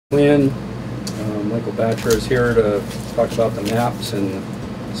Plan. Michael Batcher is here to talk about the maps and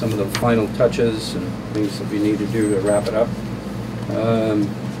some of the final touches and things that we need to do to wrap it up,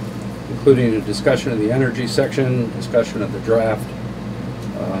 including a discussion of the energy section, discussion of the draft.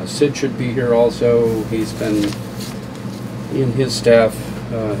 Sid should be here also. He and his staff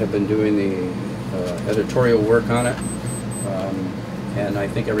have been doing the editorial work on it, and I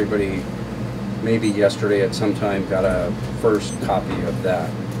think everybody maybe yesterday at some time got a first copy of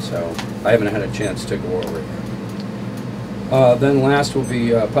that. So I haven't had a chance to go over it. Then last will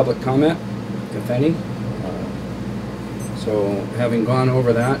be public comment, if any. So having gone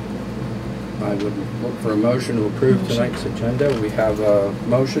over that, I would look for a motion to approve tonight's agenda. We have a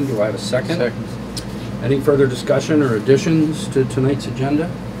motion. Do I have a second? Second. Any further discussion or additions to tonight's agenda?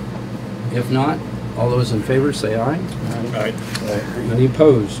 If not, all those in favor say aye. Aye. Any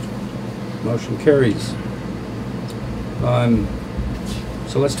opposed? Motion carries.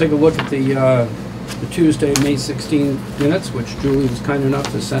 So let's take a look at the Tuesday, May 16 minutes, which Julie was kind enough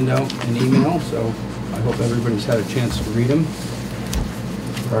to send out an email. So I hope everybody's had a chance to read them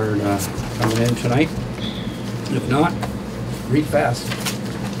prior to coming in tonight. If not, read fast.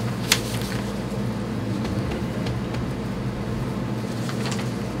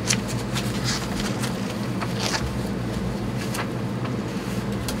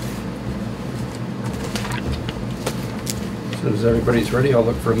 So as everybody's ready, I'll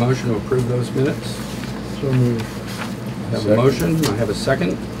look for a motion to approve those minutes. So moved. I have a motion. I have a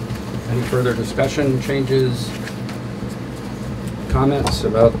second. Any further discussion, changes, comments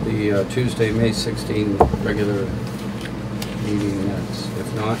about the Tuesday, May 16 regular meeting minutes?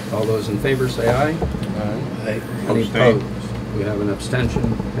 If not, all those in favor say aye. Aye. Any opposed? We have an abstention,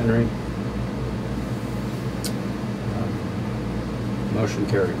 Henry. Motion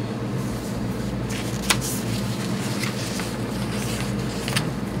carries.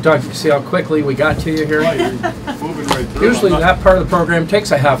 Doug, you see how quickly we got to you here? Oh, you're moving right through. Usually that part of the program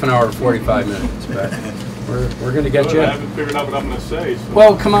takes a half an hour, 45 minutes, but we're going to get you. I haven't figured out what I'm going to say. So.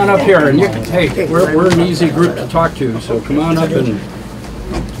 Well, come on up here, and you can, hey, we're an easy group to talk to, so come on up and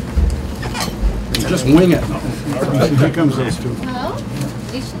just wing it. Right. Here comes those two. Hello?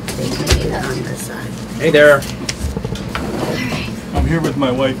 You should be on this side. Hey there. I'm here with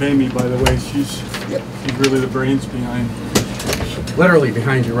my wife, Amy, by the way. She's really the brains behind. Literally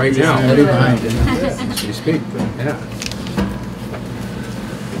behind you right now. Yeah, Behind you as we speak. Yeah.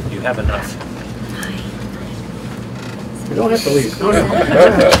 You have enough. You don't have to leave. Don't have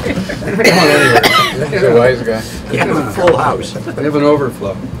to. Come on anyway. He's a wise guy. You have a full house. We have an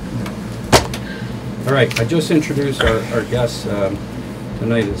overflow. All right, I just introduced our guest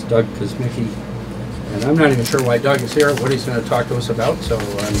tonight is Doug Kosmicki. And I'm not even sure why Doug is here, what he's going to talk to us about, so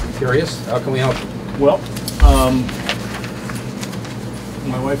I'm curious. How can we help? Well,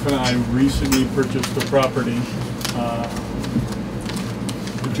 my wife and I recently purchased a property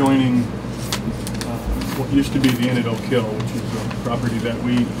adjoining what used to be the Inn at Oak Hill, which is a property that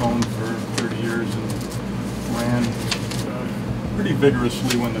we owned for 30 years and ran pretty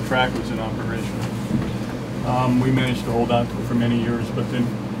vigorously when the track was in operation. We managed to hold on to it for many years, but then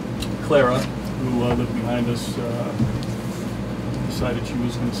Clara, who lived behind us, decided she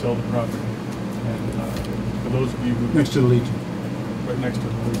was going to sell the property. And for those of you who... Next to the Legion. Right next to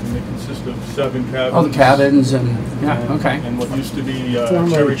the Legion. They consist of 7 cabins. Oh, the cabins and, yeah, okay. And what used to be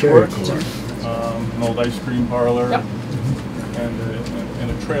Formerly Cherry Cherry Court, Court. an old ice cream parlor, Yep. and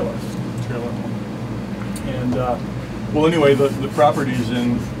a trailer home. And, well, anyway, the property's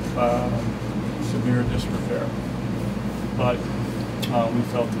in severe disrepair. But we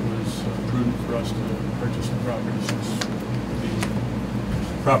felt it was prudent for us to purchase the property, since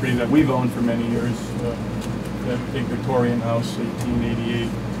the property that we've owned for many years, that big Victorian house, 1888,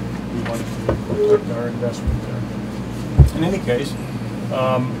 we wanted to protect our investment there. In any case,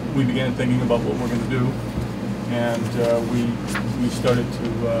 we began thinking about what we're going to do, and we started to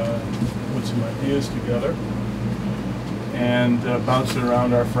put some ideas together and bounce it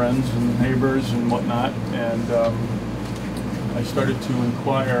around our friends and neighbors and whatnot. And I started to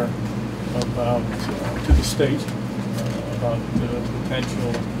inquire about to the state about the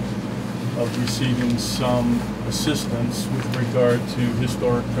potential of receiving some assistance with regard to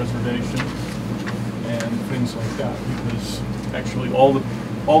historic preservation and things like that, because actually all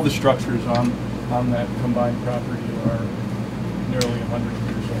the structures on that combined property are nearly 100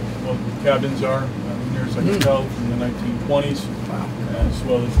 years old. Well, the cabins are, near as I can tell, from the 1920s, as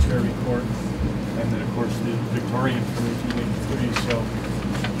well as Cherry Court, and then of course the Victorian from 1883. So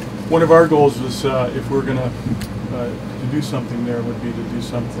one of our goals was, if we're going to do something there, would be to do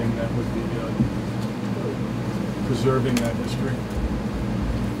something that would be preserving that history.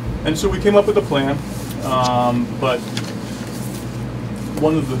 And so we came up with a plan, but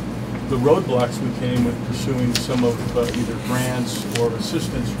one of the roadblocks we came with pursuing some of either grants or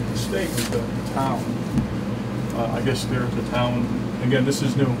assistance from the state was the town. I guess there at the town, again, this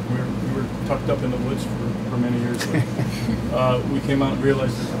is new. We were tucked up in the woods for many years. But, we came out and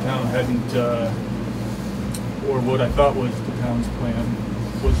realized that the town hadn't, or what I thought was the town's plan,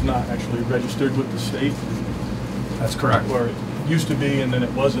 was not actually registered with the state. That's correct. Or it used to be, and then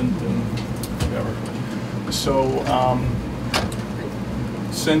it wasn't, and whatever. So,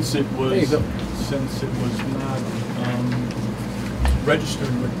 since it was not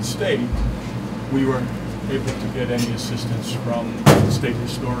registered with the state, we weren't able to get any assistance from the state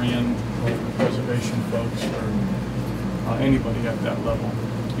historian or the preservation folks or anybody at that level.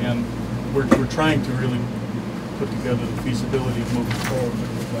 And we're trying to really put together the feasibility of moving forward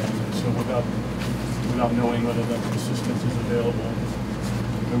with the plan. So without knowing whether that assistance is available,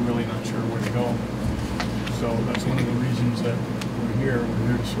 we're really not sure where to go. So that's one of the reasons that we're here. We're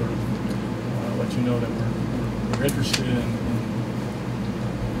here to sort of let you know that we're interested in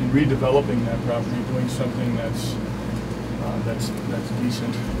redeveloping that property, doing something that's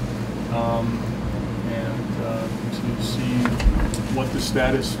decent, and to see what the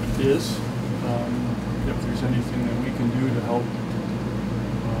status is. If there's anything that we can do to help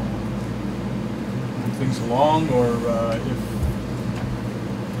move things along, or if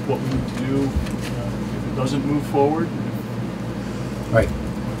what we need to do if it doesn't move forward. Right.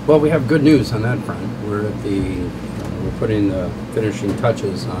 Well, we have good news on that front. We're at we're putting the finishing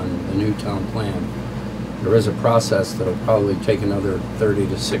touches on the new town plan. There is a process that'll probably take another 30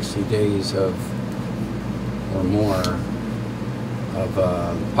 to 60 days or more of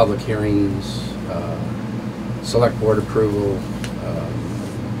public hearings, select board approval,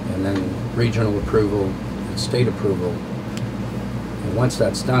 and then regional approval and state approval. And once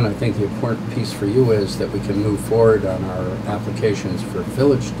that's done, I think the important piece for you is that we can move forward on our applications for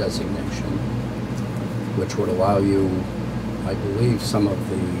village designation, which would allow you, I believe, some of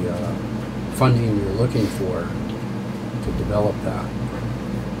the funding you're looking for to develop that.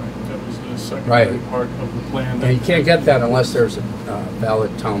 Right. That was the secondary part of the plan. And you can't get that unless there's a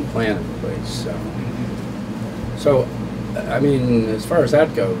valid town plan in place. So, I mean, as far as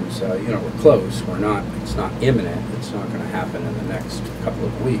that goes, we're close. It's not imminent. It's not going to happen in the next couple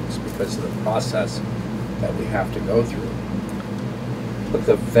of weeks because of the process that we have to go through. But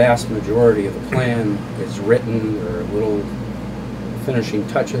the vast majority of the plan is written. There are little finishing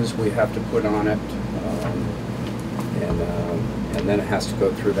touches we have to put on it, and then it has to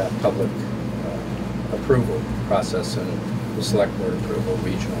go through that public approval process and the select board approval,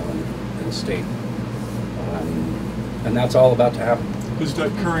 regional and state. And that's all about to happen. Does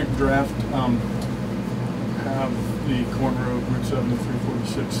that current draft have the corner of Route 7 and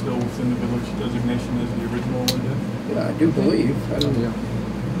 346 still within the village designation as the original one did? Yeah, I do believe. I don't know.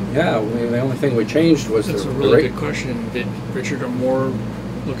 Yeah, the only thing we changed was That's the a really rate. good question. Did Richard or Moore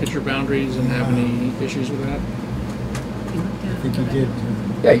look at your boundaries and have any issues with that? I think he did.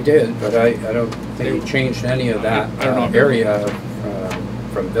 Yeah, he did, but I don't think he changed any of that I don't know. area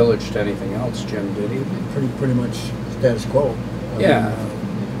from village to anything else. Jim, did he? Pretty much status quo. Yeah.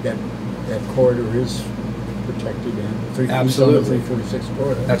 That corridor is protected and Absolutely. 346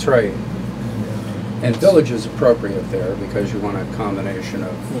 corridor. That's right. And And village is appropriate there because you want a combination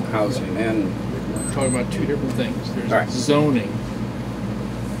of housing and. We're talking about two different things. There's Right. zoning.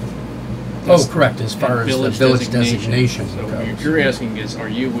 Oh, correct, as far and as the village designation So goes. what you're asking is, are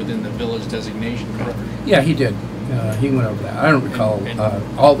you within the village designation boundary? Yeah, he did. He went over that. I don't recall And-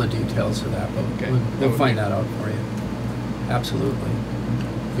 all the details of that, but Okay. we'll find that out for you. Absolutely.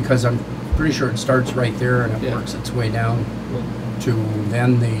 Because I'm pretty sure it starts right there and it Yeah. works its way down to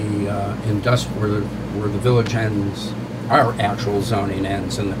then the industrial, where the village ends, our actual zoning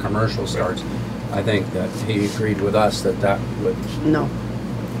ends and the commercial starts. I think that he agreed with us that would. No.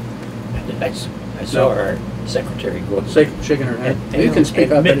 I saw our secretary go. Shaking her head. You can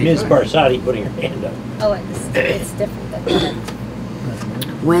speak up Ms. anytime. Barsati putting her hand up. Oh, it's different than that.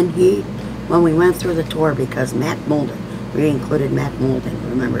 When we went through the tour, because Matt Molden, we included Matt Molden,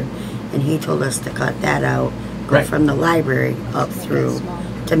 remember? And he told us to cut that out, go Right. from the library up through small.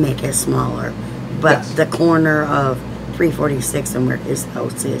 to make it smaller. But Yes. the corner of 346 and where his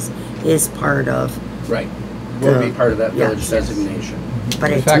house is part of, Right. Will be part of that Yeah. village designation. but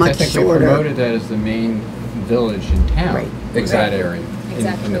In it's fact, I much think we shorter. promoted that as the main village in town. Right. Was that Exactly. area in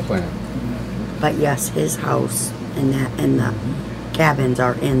Exactly. the plan. But yes, his house and the cabins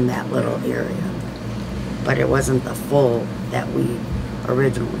are in that little area. But it wasn't the full that we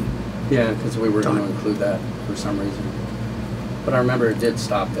originally. Yeah, because we were going to include that for some reason. But I remember it did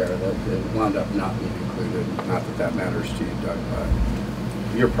stop there, that it wound up not being included. Not that that matters to you, Doug, but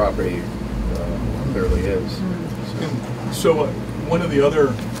your property clearly is. So one of the other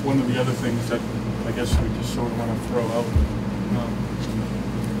things that I guess we just sort of want to throw out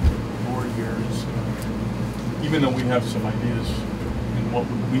board here is, even though we have some ideas in what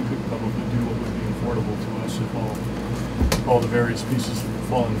we could probably do, what would be affordable to us if all the various pieces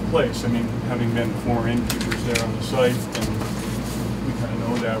fall into place. I mean, having been former innkeepers there on the site, and we kind of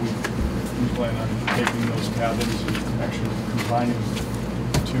know that we plan on taking those cabins and actually combining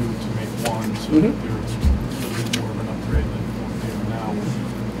two to make one, so that there's a little bit more of an upgrade than what they are now,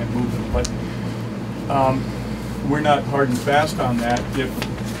 and move them. But we're not hard and fast on that. If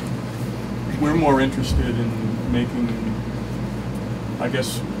we're more interested in making, I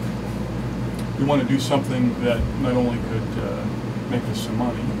guess, we want to do something that not only could make us some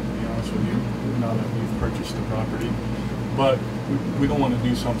money, to be honest with you, now that we've purchased the property, but we don't want to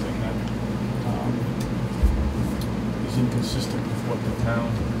do something that is inconsistent with what the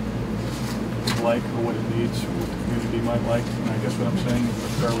town would like, or what it needs, or what the community might like. And I guess what I'm saying is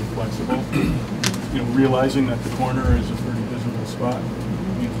we're fairly flexible. You know, realizing that the corner is a pretty visible spot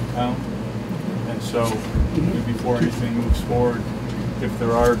in the town, and so before anything moves forward, if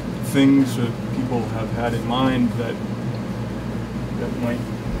there are things that people have had in mind that might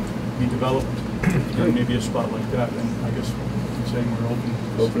be developed, and maybe a spot like that, then I guess I'm saying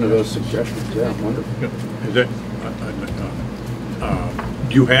we're open To those suggestions, yeah, wonderful. Is it,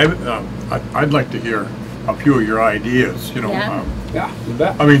 do you have, I'd like to hear a few of your ideas, you know. Yeah. Yeah, you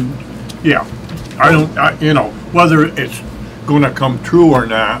bet. I mean, yeah, you know, whether it's gonna come true or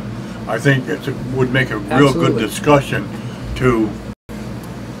not, I think it would make a real good Absolutely. discussion to,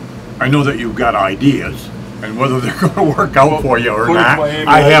 I know that you've got ideas, and whether they're gonna work out for you or according to not, my Amy,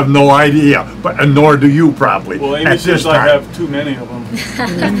 I have no idea, and nor do you probably. Well, Amy at this says I time. have too many of them.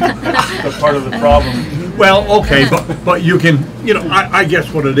 That's part of the problem. Well, okay, but you can, you know, I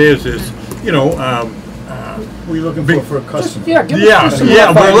guess what it is, you know, What are you looking for a customer? Yeah, give Yeah, us some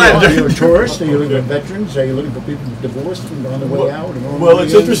yeah, more well, ideas. Are you a tourist? Are you looking for veterans? Are you looking for people divorced and on the way out? And on Well, the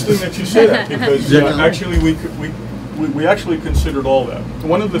it's way in? interesting that you say that, because actually we actually considered all that.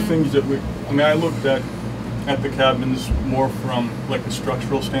 One of the things that I looked at the cabins more from like a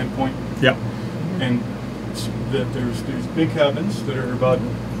structural standpoint, yeah, and that there's big cabins that are about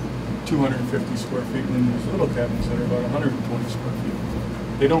 250 square feet, and then there's little cabins that are about 120 square feet.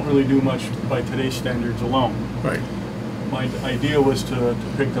 They don't really do much by today's standards alone. right. My idea was to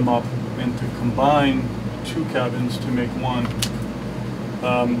pick them up and to combine two cabins to make one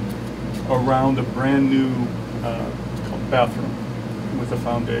around a brand new bathroom with a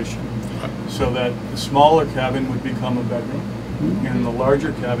foundation, so that the smaller cabin would become a bedroom, and the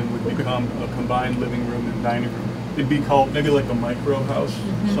larger cabin would become a combined living room and dining room. It'd be called maybe like a micro house,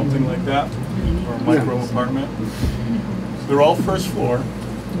 something like that, or a micro apartment. They're all first floor.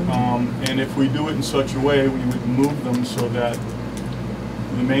 And if we do it in such a way, we would move them so that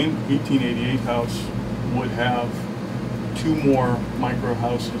the main 1888 house would have two more micro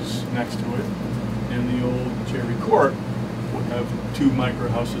houses next to it, and the old Cherry Court would have two micro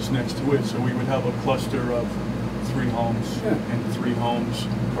houses next to it. So we would have a cluster of 3 homes and 3 homes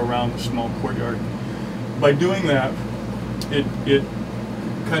around a small courtyard. By doing that, it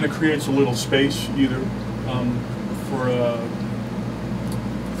kind of creates a little space either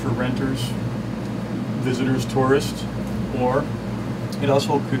for renters, visitors, tourists, or it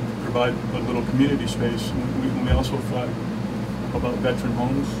also could provide a little community space. We also thought about veteran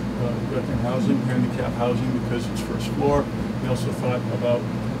homes, veteran housing, handicap housing, because it's first floor. We also thought about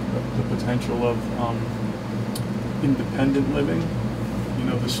the potential of independent living, you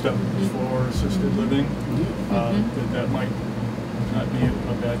know, the step floor assisted living. That might not be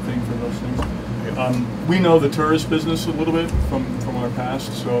a bad thing for those things. We know the tourist business a little bit from our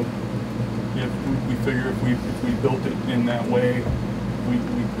past, so we figure if we built it in that way, we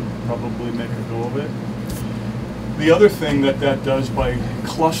could probably make a go of it. The other thing that does by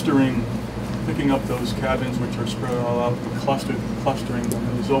clustering, picking up those cabins which are spread all out, clustering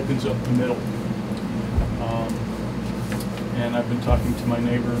them, is opens up the middle. And I've been talking to my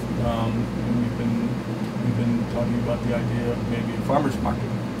neighbor, and we've been talking about the idea of maybe a farmer's market.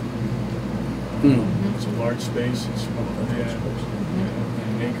 It's a large space. It's probably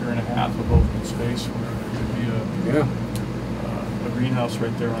an acre and a half of open space where there could be a greenhouse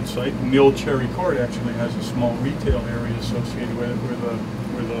right there on site. And the old Cherry Court actually has a small retail area associated with it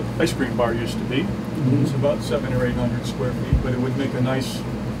where the ice cream bar used to be. It's about 700 or 800 square feet, but it would make a nice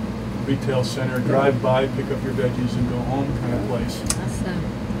retail center, drive by, pick up your veggies and go home kind of place.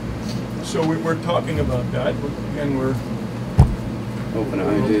 Awesome. So we're talking about that. Again, we're open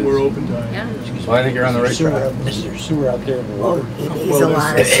We're ideas. open to it. Yeah. So I think you're on the right track. Is there sewer out there in the Oh, water? it needs Well, a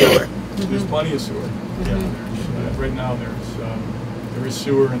lot of sewer. There's plenty of sewer. Yeah, there's, right now there is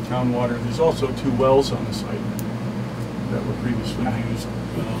sewer and town water. There's also 2 wells on the site that were previously used.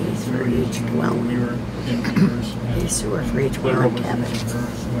 He's We were for each using them well. when we were in meters. and He's sewer for each Clara one of was the cabins. using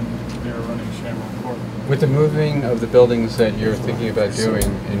hers when they were running Shamrock Court. With the moving of the buildings that you're thinking about doing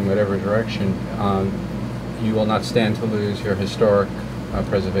in whatever direction, you will not stand to lose your historic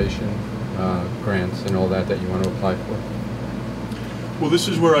preservation grants and all that you want to apply for? Well, this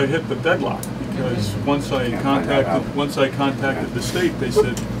is where I hit the deadlock, because once I Can't find that out. contacted the state, they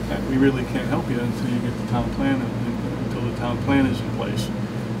said, we really can't help you until you get the town plan, until the town plan is in place.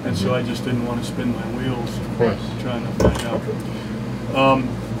 And so I just didn't want to spin my wheels course. trying to find out.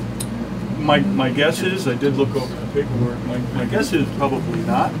 My guess is, I did look over the paperwork, my guess is probably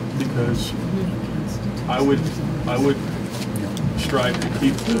not, because I would strive to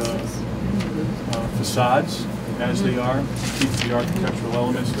keep the facades as they are, keep the architectural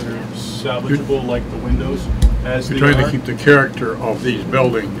elements that are salvageable, like the windows, as they You're are. trying to keep the character of these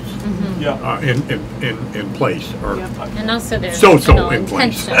buildings Yeah. in place, or And also their So original in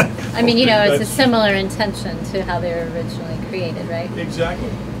place. intention. I mean, you know, it's a That's- similar intention to how they were originally created, right? Exactly.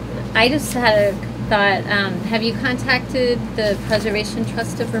 I just had a thought, have you contacted the Preservation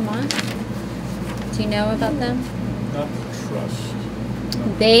Trust of Vermont? Do you know about them? Not the trust.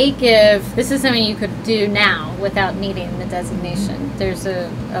 They give, this is something you could do now without needing the designation. There's a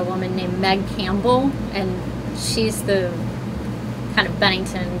woman named Meg Campbell, and she's the kind of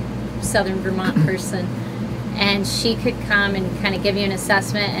Bennington, southern Vermont person. And she could come and kind of give you an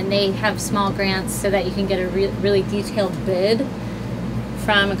assessment, and they have small grants so that you can get a really detailed bid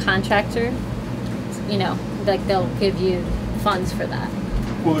from a contractor. You know, like they'll give you funds for that.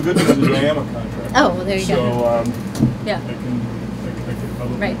 Well, the good news is I am a contractor. Oh, well, there you go. So, Yeah. I can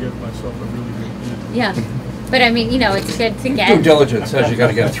probably Right. give myself a really good bid. Yeah. But I mean, you know, it's good to get. Due diligence says you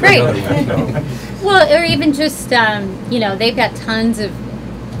gotta get it through Right. another way. Well, or even just, you know, they've got tons of,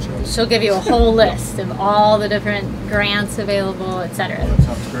 she'll give you a whole list of all the different grants available, et cetera. Well, that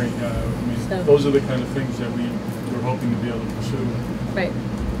sounds great. I mean, So- those are the kind of things that we're hoping to be able to pursue. Right.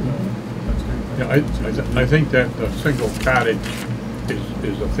 That's great. yeah, I think that the single cottage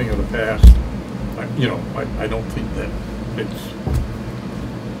is a thing of the past. I don't think that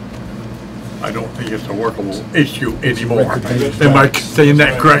I don't think it's a workable issue anymore. Am I saying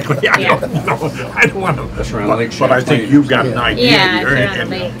that correctly? I Yeah. don't know. I don't want That's to, around Lake but I think Champlain. you've got an idea Yeah, here, it's around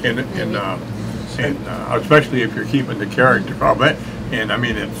the lake. and especially if you're keeping the character of it. And I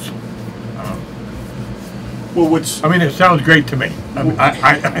mean, Well, it sounds great to me.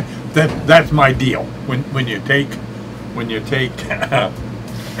 That's my deal. When you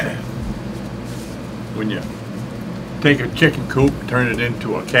take a chicken coop and turn it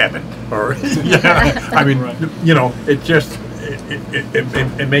into a cabin, or I mean, Right. it just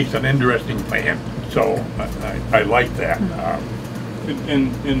it makes an interesting plan. So I like that.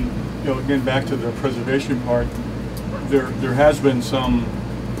 and you know, again, back to the preservation part, there has been some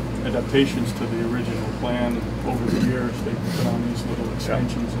adaptations to the original plan over the years. They put on these little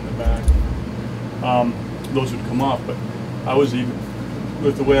extensions in the back. Those would come off, but I was even,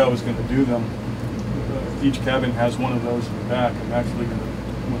 with the way I was going to do them, each cabin has one of those in the back. I'm actually going to,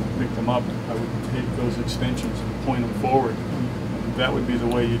 when I pick them up, I would take those extensions and point them forward. And that would be the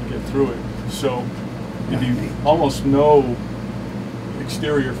way you'd get through it. So there'd be almost no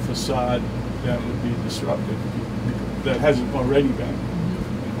exterior facade that would be disrupted that hasn't already been.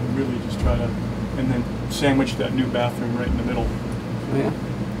 And really just try to, and then sandwich that new bathroom right in the middle. Yeah.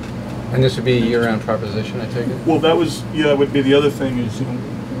 And this would be a year-round proposition, I take it? Well, that would be the other thing is, you know,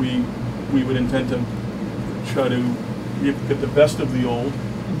 we would intend to try to get the best of the old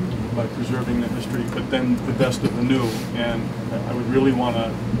by preserving the history, but then the best of the new. And I would really want to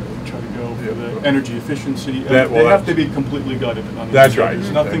try to go for the energy efficiency. They have to be completely gutted on the That's inside. right.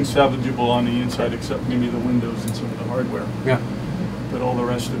 There's nothing salvageable on the inside except maybe the windows and some of the hardware. Yeah. But all the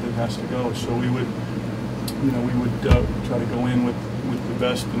rest of it has to go. So we would, try to go in with the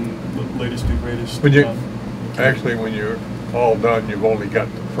best and the latest and greatest. When you're all done, you've only got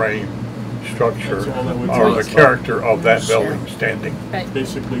the frame structure That's all that would or the take. character of that building standing. Right.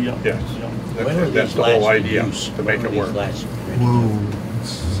 Basically, yeah. Yes. Yeah. When are That's these the whole last in idea, use? to make When it are these work. last ready to go?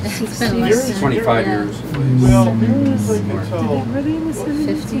 It's been less than 25 yeah. years. Well, there's like until, Were they in the 70s?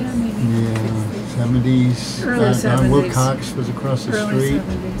 50s. Yeah, maybe. Yeah, 70s. Early Don 70s. Wilcox was across the Early street.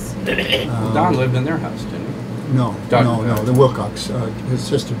 70s. Don lived in their house, didn't he? No, Don- no, the Wilcox, his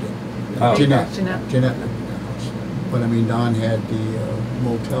sister did. Oh, Jeanette. Jeanette. Jeanette lived in that house. But I mean, Don had the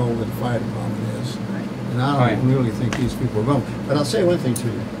motel where the fire department is. And I Fine. don't really think these people are wrong. But I'll say one thing to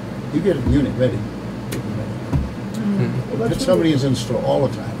you. You get a unit ready. Get somebody who's in store all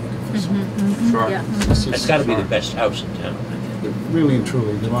the time looking for something. Sure. Yeah. It's got to be the best house in town. Really and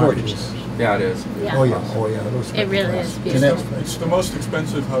truly, the market Gorgeous is. house. Yeah, it is. Yeah. Oh yeah, oh yeah. Those It really is And beautiful. that's- It's the most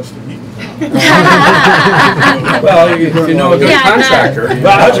expensive house to heat in town. Well, if you know a good Yeah, contractor. you know.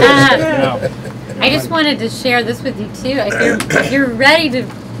 Yeah. I just wanted to share this with you too. If you're ready to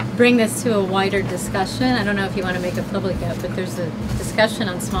bring this to a wider discussion, I don't know if you want to make it public yet, but there's a discussion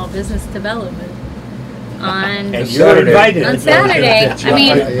on small business development on And It's you're Saturday. invited. On Saturday. I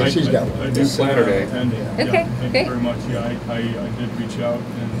mean- Yeah, she's got one. I do This Saturday. And, Okay, yeah, thank great. you very much. Yeah, I did reach out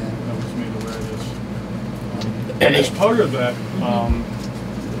and I was made aware of this. And as part of that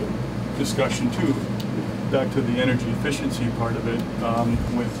discussion too, back to the energy efficiency part of it,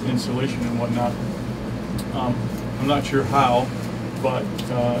 with insulation and whatnot, I'm not sure how, but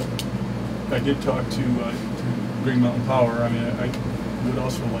I did talk to Green Mountain Power. I mean, I would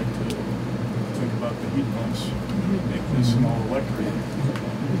also like to think about the heat pumps, make this an all electric.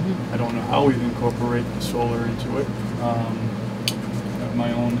 I don't know how we'd incorporate the solar into it. Have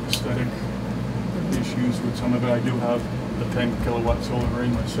my own aesthetic issues with some of it. I do have the 10 kilowatt solar array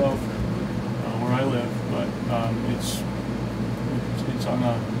myself where I live, but it's on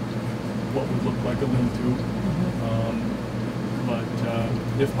a what would look like a lean-to. But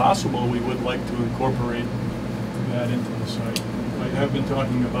if possible, we would like to incorporate that into the site. I have been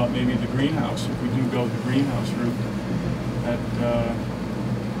talking about maybe the greenhouse. If we do go the greenhouse route, at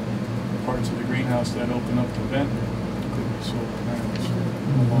parts of the greenhouse that open up to vent could be solar panels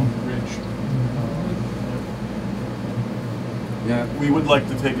along the ridge. Yeah. We would like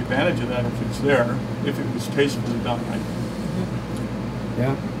to take advantage of that if it's there, if it was tastefully done right.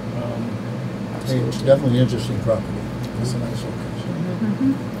 Yeah. Hey, it's definitely an interesting property. It's a nice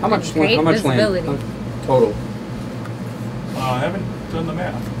location. How much? Great How much land visibility. total? I haven't done the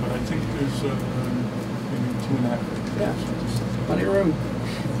math, but I think there's maybe 2.5 acres. Yeah. Plenty of room.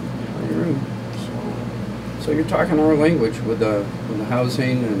 Plenty of room. So, So you're talking our language with the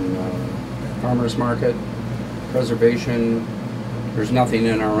housing and farmers market, preservation. There's nothing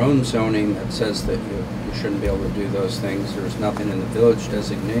in our own zoning that says that you shouldn't be able to do those things. There's nothing in the village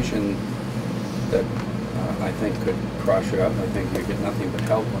designation that I think could cross you up. I think you get nothing but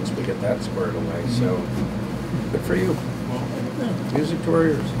help once we get that squared away. So good for you. well, Music to our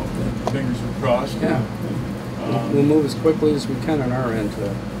ears. fingers are crossed. Yeah. We'll move as quickly as we can on our end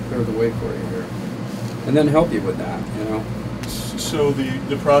to clear the way for you here. And then help you with that, you know. So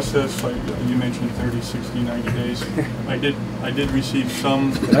the process, like you mentioned 30, 60, 90 days. I did receive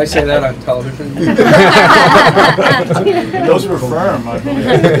some. Did I say that on television? Those were firm, I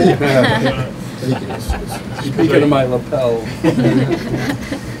believe. Speaking of my lapel.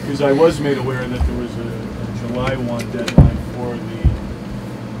 Because I was made aware that there was a July 1 deadline for the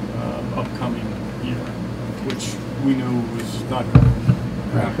upcoming year, which we knew was not going to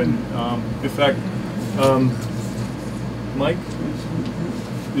happen. In fact, Mike,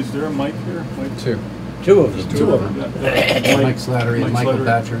 is there a Mike here? Mike? Two. Two of them. Two of them. Mike Slattery and Michael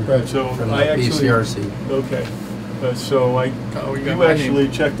Slattery. Patcher So from I the actually, BCRC. okay. So Oh, you got you my actually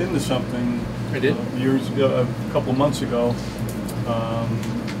name. checked into something. I did. Years ago, a couple months ago,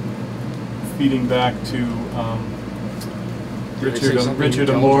 feeding back to Did I say something Richard intelligent?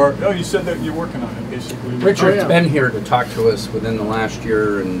 Amore. Oh, you said that you're working on it, basically. Richard's yeah. been here to talk to us within the last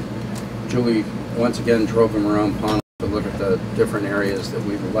year, and Julie once again drove him around Pownal to look at the different areas that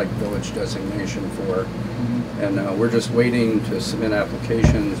we would like village designation for. And we're just waiting to submit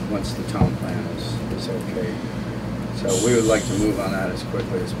applications once the town plan is okay. So we would like to move on that as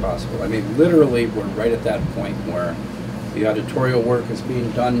quickly as possible. I mean, literally, we're right at that point where the editorial work is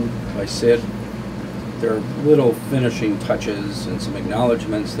being done by Sid. There are little finishing touches and some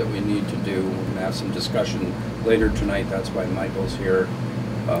acknowledgments that we need to do. We're going to have some discussion later tonight. That's why Michael's here.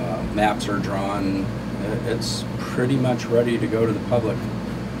 Maps are drawn. It's pretty much ready to go to the public.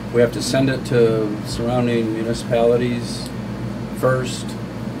 We have to send it to surrounding municipalities first,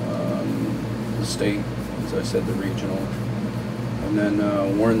 the state, as I said, the regional, and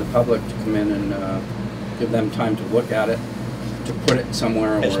then warn the public to come in and give them time to look at it, to put it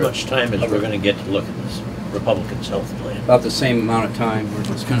somewhere. As where much time as we're going to get to look at this Republican's health plan. about the same amount of time. We're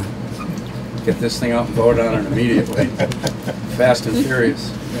just gonna get this thing out and vote on it immediately. Fast and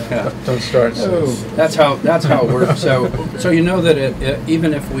furious. Yeah. Don't start. Oh, That's how it works. So you know that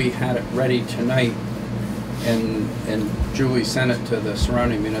even if we had it ready tonight, and Julie sent it to the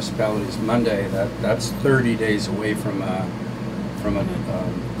surrounding municipalities Monday, that's 30 days away from a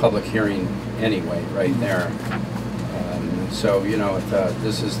public hearing anyway, right there. So you know, if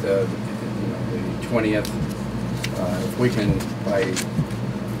this is the 20th. If we can, by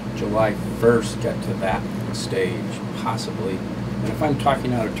July 1st, get to that stage, possibly. And if I'm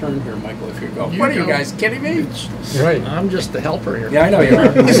talking out of turn here, Michael, if you go, what are you guys kidding me? Right. I'm just the helper here. Yeah, I know you are.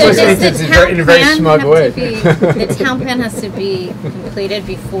 So does the It's town in a very plan smug have way. to be, the town plan has to be completed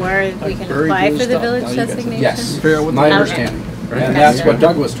before we can buried apply blue for the stuff. village Now you guys- designation? Yes, Fair with my the- understanding. Okay. And that's what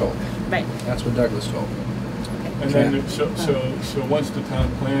Doug was told. Right. That's what Doug was told. And then, so once the town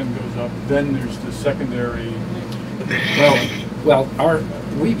plan goes up, then there's the secondary, Well,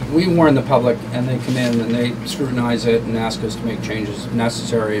 we warn the public, and they come in and they scrutinize it and ask us to make changes if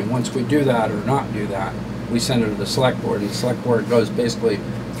necessary. And once we do that or not do that, we send it to the select board, and the select board goes basically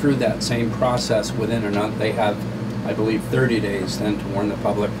through that same process within another. They have, I believe, 30 days then to warn the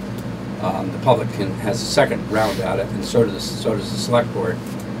public. The public has a second round at it, and so does the select board.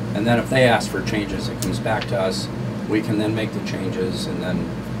 And then if they ask for changes, it comes back to us. We can then make the changes, and then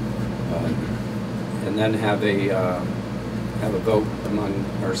have a vote among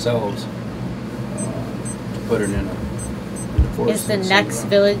ourselves to put it into force. Is the and next send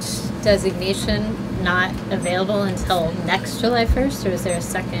it village designation not available until next July 1st, or is there a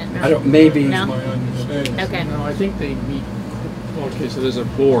second? I don't, maybe. No? my understanding. Okay. No, I think they meet, okay, so there's a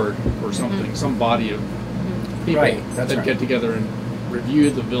board or something, Mhm. some body of people Right, that's that right. get together and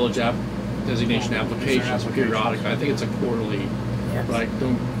review the village designation applications periodically. I think it's a quarterly, like,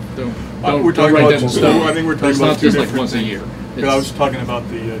 don't We're talking write about, that in stone. I think we're talking It's about not two just like different once a things. year. Because I was talking about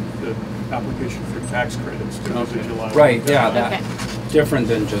the application for tax credits to Okay. July. Right, yeah, Okay. that's different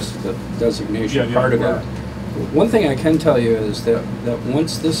than just the designation Yeah, part of we're- it. One thing I can tell you is that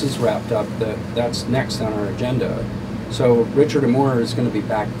once this is wrapped up, that's next on our agenda. So Richard Moore is going to be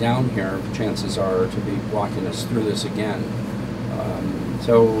back down here, chances are, to be walking us through this again.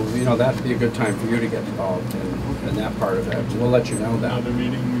 So, that'd be a good time for you to get involved in that part of it. We'll let you know that. Another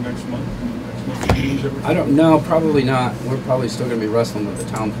meeting next month, meetings every. I don't know, probably not. We're probably still going to be wrestling with the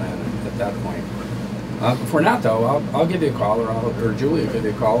town plan at that point. If we're not, though, I'll give you a call, or Julie will give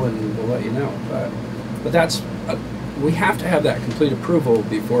you a call, and we'll let you know. But that's we have to have that complete approval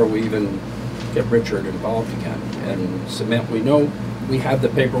before we even get Richard involved again and submit. We know we have the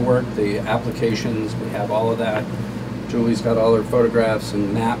paperwork, the applications, we have all of that. Julie's got all her photographs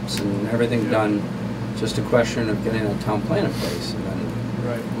and maps and everything done. Just a question of getting a town plan in place and then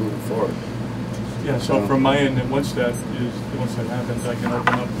Right. moving forward. Yeah, so from my end, once that happens, I can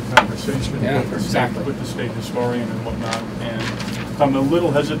open up the conversation Yeah, with the state, exactly. with the state historian and whatnot. And I'm a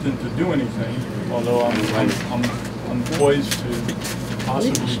little hesitant to do anything, although I'm poised to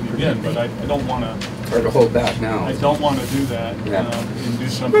possibly begin, but I don't want to. Hard to hold back now. I don't want to do that Yeah. and do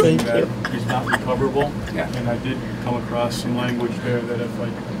something that is not recoverable. Yeah. And I did come across some language there that if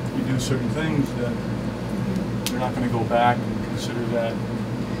you do certain things, that you're not going to go back and consider that.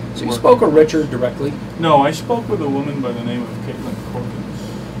 So you spoke with Richard directly? No, I spoke with a woman by the name of Caitlin Corkins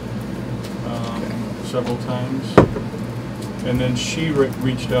several times. And then she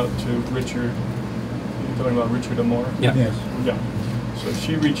reached out to Richard. You're talking about Richard Amore? Yeah. Yes. Yeah. So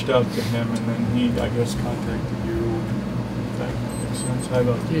she reached out to him, and then he, I guess, contacted you. If that makes sense. I have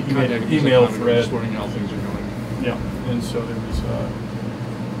a You made a email comment thread. just wondering how things are going. Yeah, and so there was,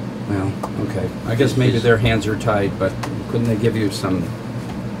 Well, okay. I guess maybe their hands are tied, but couldn't they give you some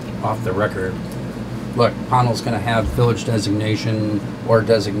off the record? Look, Pownal's going to have village designation or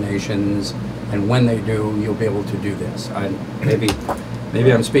designations, and when they do, you'll be able to do this.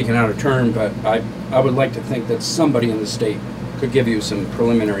 Maybe I'm speaking out of turn, but I would like to think that somebody in the state could give you some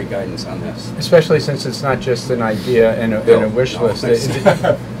preliminary guidance on this. Especially since it's not just an idea and a wish No, list.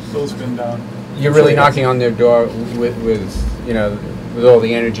 Bill's been down. You're really knocking on their door with all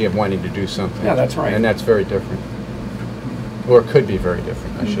the energy of wanting to do something. Yeah, that's right. And that's very different. Or it could be very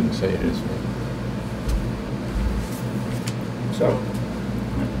different. I shouldn't say it is. So,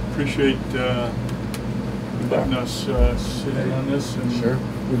 Appreciate letting us sit in on this and Sure.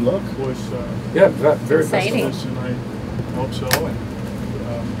 Good luck. voice yeah, very Exciting. this, and I hope so.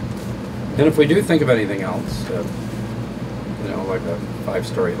 And if we do think of anything else, like a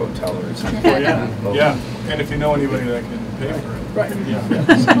 5-story hotel or something like that. Yeah, and if you know anybody that can pay for it. Right.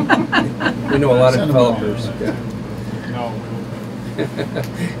 Yeah. We know a lot of Send them all. developers. Yeah. No, we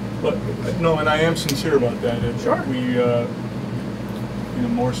will. But, no, and I am sincere about that. Sure. We,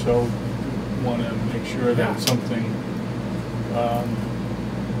 more so want to make sure that something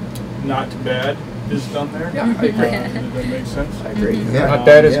not bad is done there. Yeah, I agree. Does that make sense? I agree. Not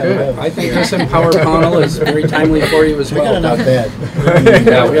bad is Yeah, good. I think this Empower Pownal is very timely for you as We well. got enough bad.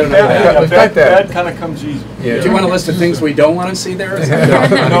 Yeah, we got enough bad. we've got that. That kind of comes easy. Yeah. Do you want a list of things we don't want to see there?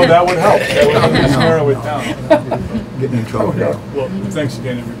 No, that would help. That would at least narrow it down. getting in trouble. Okay. Well, thanks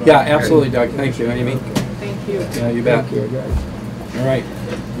again, everybody. Yeah, absolutely, Doug. Thank you, Amy. Thank you. Yeah, you bet. Thank you, guys. All right.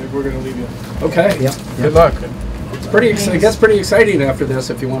 Maybe we're gonna leave you. Okay. Yep. Good luck. It's pretty. It gets pretty exciting after this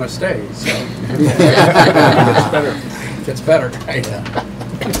if you want to stay. So. Gets better. Thanks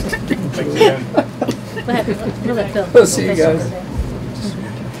again. We'll let Phil. We'll see you guys.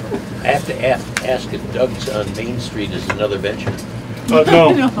 I have to ask if Doug's on Main Street is another venture.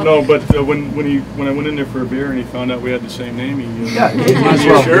 No, but when I went in there for a beer and he found out we had the same name, he Yeah, you might as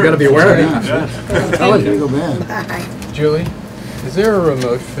well. You're gonna be aware of that. Yeah. I'm telling There you you. go, man. Julie, is there a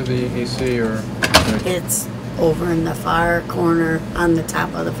remote for the EC or? It's over in the far corner on the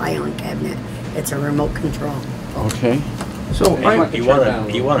top of the filing cabinet. It's a remote control. Okay. So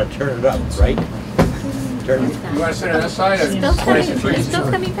You wanna turn it up, right? Turn it. You want to sit on this side? Or Still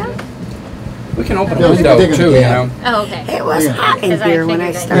coming back? we can open a Yeah, window they can- too. You yeah. know. Oh, okay. It was hot in Because I here when I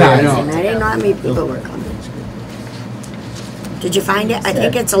figured started, Yeah, I know. and I didn't know how many people were coming. Did you find it? I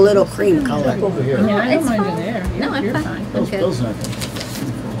think it's a little cream color. Over here. Yeah, it's fine. No, I'm fine. I'm Bill's good. not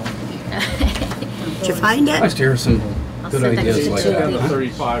gonna- Did you find Nice it? to hear some good sit next ideas to like Julie. that. Huh?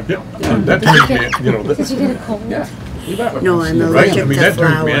 35. That turns me, you know, Did you get a cold? Yeah. You bet. No, I'm right? I allergic mean, to that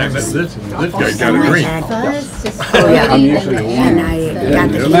turns me on. flowers. This guy got a my drink. God. Buzz, just Oh, yeah. I'm usually the And one. I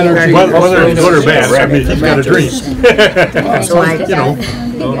got the no matter fever. Whether it's good or bad, I mean, he's got a drink. So I, You know,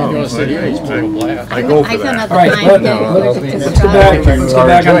 You want to sit here? It's total blast. I go I for found out that. the All right, time let's that go back. Let's go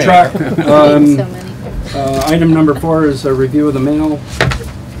back on track. so many. Item number 4 is a review of the mail.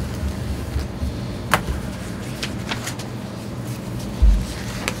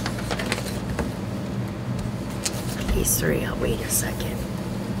 these three, I'll wait a second.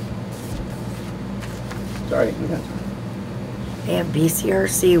 Sorry. They have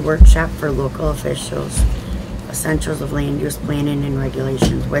BCRC workshop for local officials, essentials of land use planning and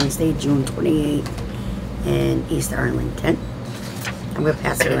regulations, Wednesday, June 28th in East Arlington. I'm gonna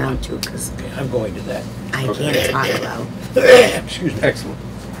pass it around too, because I'm going to that. I can't talk loud. Excuse me. Excellent.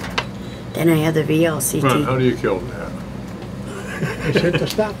 Then I have the Ron, how VLCT. do you kill that? Just hit the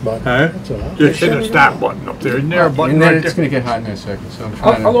stop button. Huh? That's all. Just hit the stop button up there. Isn't there a button And then right it's there? gonna get hot in a second, so I'm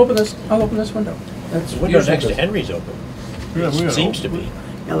trying I'll to. open this. I'll open this window. That's The window usually next to good. Henry's open. Yeah, we know. Seems to be.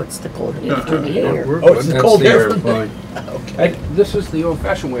 No, it's the cold Yeah, air from the air. we're Oh, it's good. the cold air. air blowing. Okay. This is the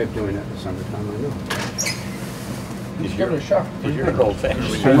old-fashioned way of doing it in the summertime. I know. Just give it a shot. Because you're an old fashioned.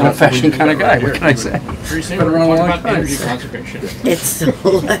 I'm an old-fashioned kind of guy. What can I say? Teresa, Been we're around a talking long about time. energy conservation. It's the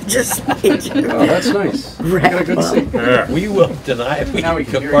legislature. Oh, that's nice. I got a good seat. Yeah, We will deny it. Now we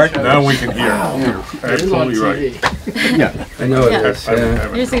can hear Part- each other. now we can hear. Yeah. Absolutely right. Yeah, I know it Yeah. is. Yeah.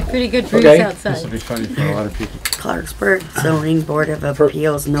 There's a pretty good breeze Okay. This will outside. be funny for a lot of people. Clarksburg Zoning Board of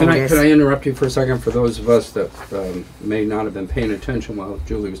Appeals Can I notice. interrupt you for a second? For those of us that may not have been paying attention while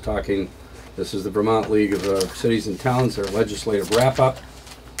Julie was talking, this is the Vermont League of Cities and Towns, their legislative wrap-up.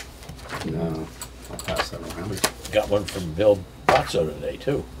 No, I'll pass that around. Got one from Bill Botso today,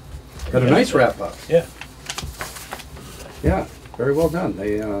 too. Got a nice wrap-up. Yeah. Yeah, very well done.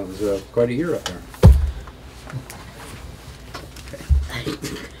 They, it was quite a year up there.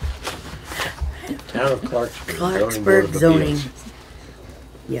 Town of Clarksburg. Clarksburg zoning. Appeals.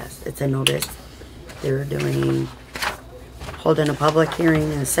 Yes, it's a notice. They're holding a public hearing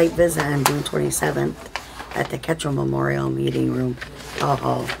and a site visit on June 27th at the Ketchum Memorial Meeting Room,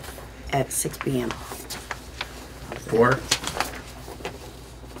 Hall, at 6 p.m. 4.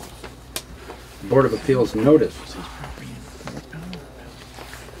 Board of Appeals notice.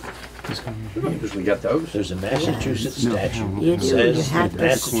 We don't usually get those. There's a Massachusetts statute You that do, says you have that to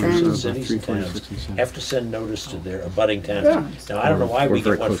Massachusetts send- cities and towns have to send notice to their abutting towns. Yeah. Now, I don't know why we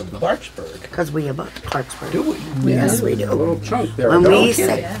We're get one very from close Clarksburg. Because we about Clarksburg. Do we? Yes, we A do. little chunk there. When Don't we you?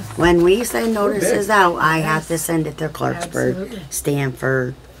 send, when we send notices out, I have to send it to Clarksburg,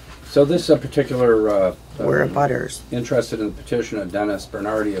 Stanford, So this is a particular, we're butters. interested in the petition of Dennis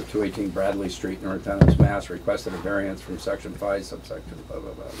Bernardi of 218 Bradley Street, North Dennis, Mass. Requested a variance from section 5, subsection blah,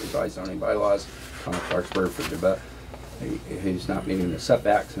 blah, blah, revised zoning bylaws, on Clarksburg for Tibet. He's not meeting the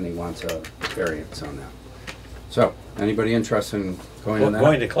setbacks and he wants a variance on that. So, anybody interested in going on that?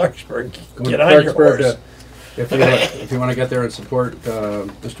 Going to Clarksburg, Going get to on your Clarksburg horse. if you want to get there and support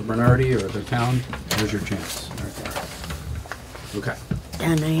Mr. Bernardi or the town, there's your chance. Right there. Okay.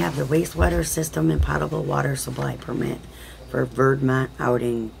 And I have the wastewater system and potable water supply permit for Vermont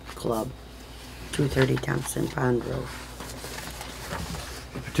Outing Club, 230 Thompson Pond Road.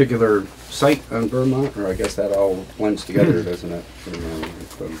 A particular site on Vermont, or I guess that all blends together, doesn't it?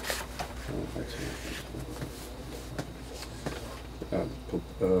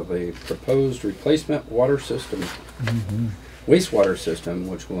 The proposed replacement water system. wastewater system,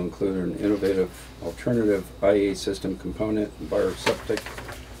 which will include an innovative alternative IA system component and bioseptic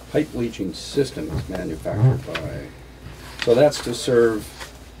pipe leaching system is manufactured by. So that's to serve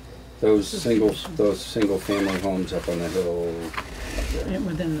those single family homes up on the hill. Up there.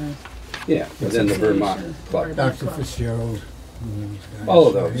 Within the. Yeah, within the Vermont Club. Dr. Fitzgerald. All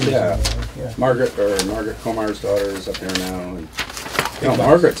of those, yeah. Margaret Comar's daughter is up there now, and no,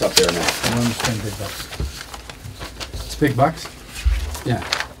 Margaret's up there now. I don't understand big bucks. It's big bucks. Yeah.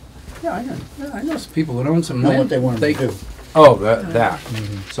 Yeah, I know some people that own some Know land. what they want to do. Oh, that.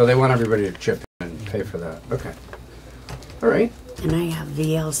 So they want everybody to chip in and pay for that. Okay. All right. And I have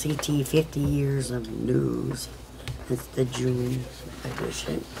VLCT 50 Years of News. It's the June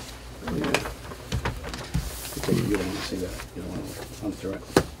edition. Okay, you don't want to see that. You don't want to thumb through it.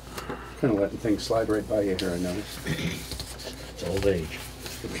 Kind of letting things slide right by you here, I noticed. It's old age.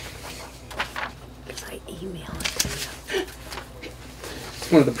 Because I email it to you.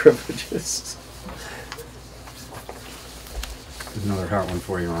 It's one of the privileges. There's another hot one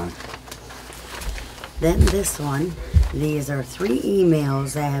for you, Ron. Then this one, these are 3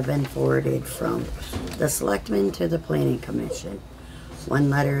 emails that have been forwarded from the Selectmen to the Planning Commission. One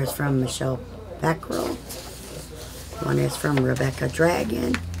letter is from Michelle Beckrell. One is from Rebecca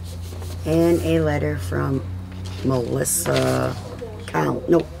Dragon. And a letter from Melissa Donna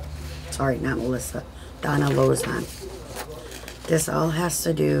Lozon. This all has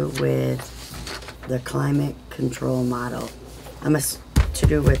to do with the climate control model. To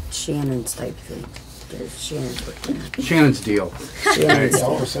do with Shannon's type thing. Shannon's working on. Shannon's deal. Shannon's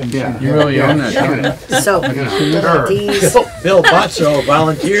All of a sudden, Yeah. You really own that. Shannon. So, these, Bill Botso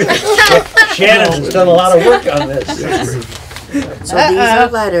volunteered. Shannon's done a lot of work on this. so these are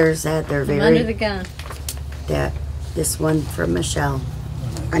letters that they're I'm under the very, gun. that this one from Michelle.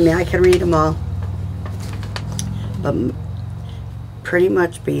 I mean, I can read them all. But pretty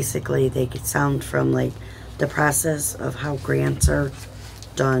much basically they could sound from like the process of how grants are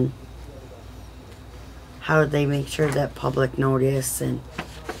done, how they make sure that public notice, and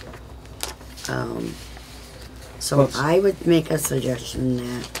so I would make a suggestion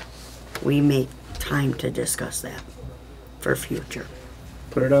that we make time to discuss that for future,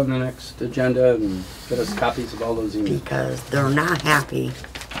 Put it on the next agenda and get us copies of all those emails. because they're not happy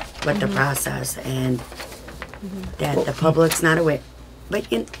with the process and that the public's not aware. But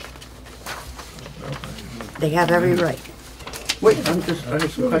they have every right. Wait, I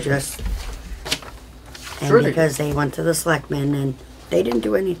have some questions. Just, and Sure they because they went to the selectmen and they didn't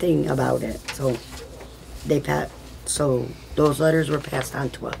do anything about it, so so those letters were passed on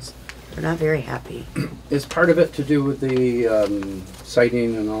to us. They're not very happy. Is part of it to do with the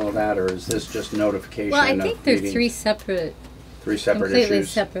citing and all of that, or is this just notification? Well, I of think they're meetings? three separate completely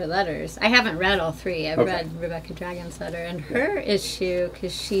issues. separate letters. I haven't read all 3. I've Okay. read Rebecca Dragon's letter, and her issue,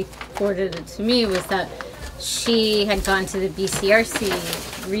 because she forwarded it to me, was that she had gone to the BCRC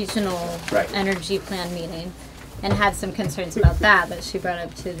regional Right. energy plan meeting and had some concerns about that she brought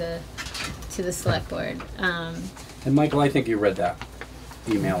up to the select board. And Michael, I think you read that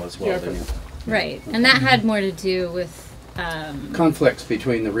email as well, didn't you? Right, and that had more to do with Conflicts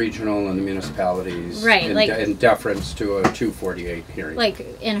between the regional and the municipalities. Right, in, like- in deference to a 248 hearing. like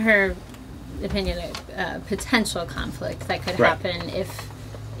in her opinion, a potential conflict that could Right. happen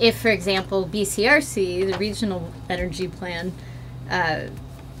if, for example, BCRC, the regional energy plan,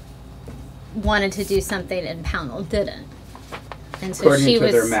 wanted to do something and Pownal didn't, and so according she to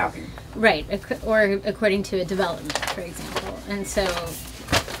was their mapping. right, or according to a development, for example, and so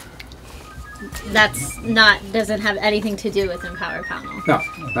doesn't have anything to do with Empower Pownal. No,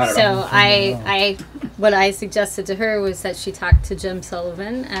 not at So all. what I suggested to her was that she talk to Jim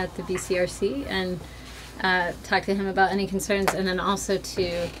Sullivan at the BCRC and talk to him about any concerns, and then also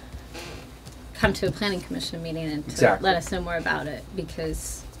to come to a planning commission meeting and to Exactly. let us know more about it,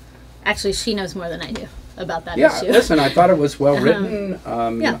 because actually she knows more than I do about that Yeah, issue. listen, I thought it was well written.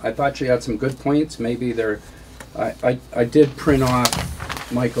 Yeah. I thought she had some good points. Maybe I did print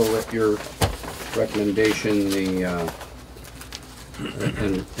off, Michael, at your recommendation, and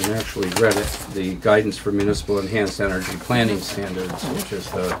actually read it, the Guidance for Municipal Enhanced Energy Planning Standards, which is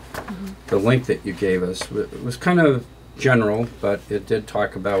the link that you gave us. It was kind of general, but it didn't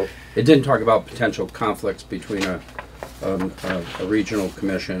talk about potential conflicts between a regional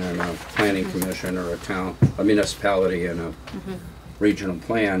commission and a planning commission, or a municipality and a regional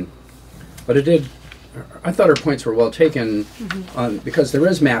plan. But I thought her points were well taken, because there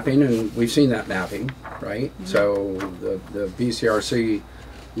is mapping, and we've seen that mapping, right? So the BCRC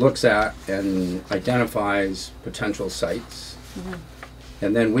looks at and identifies potential sites,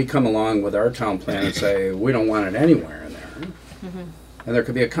 and then we come along with our town plan and say, we don't want it anywhere in there. And there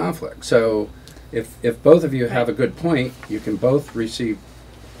could be a conflict. So if both of you have a good point, you can both receive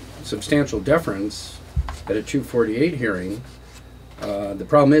substantial deference at a 248 hearing. The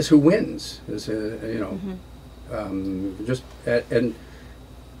problem is who wins. Is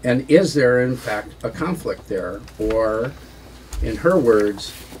and is there in fact a conflict there, or, in her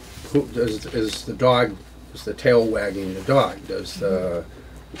words, is the tail wagging the dog? Does the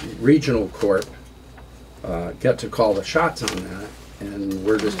regional court get to call the shots on that? And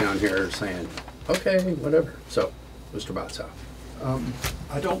we're just down here saying, okay, whatever. So, Mr. Botsow.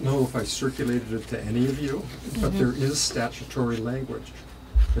 I don't know if I circulated it to any of you, but there is statutory language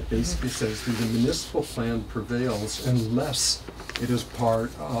that basically says that the municipal plan prevails unless it is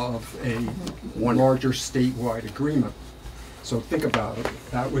part of a larger statewide agreement. So think about it.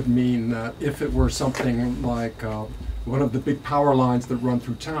 That would mean that if it were something like one of the big power lines that run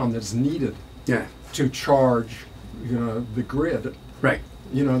through town that's needed to charge, the grid, right?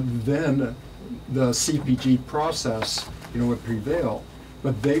 Then the CPG process, would prevail.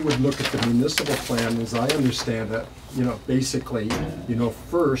 But they would look at the municipal plan, as I understand it, basically,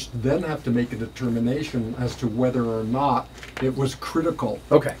 first, then have to make a determination as to whether or not it was critical.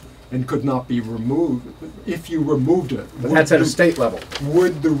 Okay. And could not be removed. If you removed it. But that's at a state level.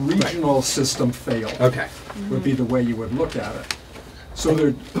 Would the regional system fail? Okay. Would be the way you would look at it. So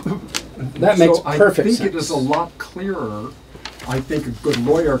there. That makes perfect sense. I think it is a lot clearer. I think a good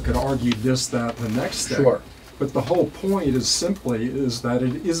lawyer could argue this, that, the next thing. Sure. But the whole point is that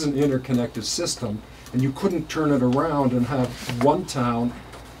it is an interconnected system, and you couldn't turn it around and have one town,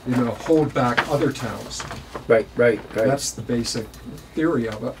 hold back other towns. Right. That's the basic theory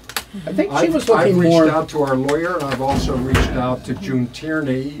of it. I think she was looking I've more. reached out to our lawyer, and I've also reached out to June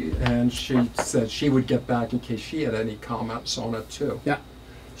Tierney, and she said she would get back in case she had any comments on it too. Yeah.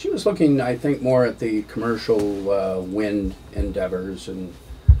 She was looking, I think, more at the commercial wind endeavors and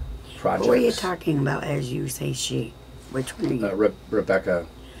projects. What are you talking about as you say she? Which one are you? Rebecca.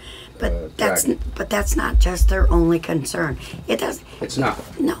 But that's not just their only concern. It's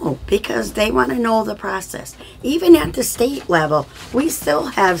not. No, because they want to know the process. Even at the state level, we still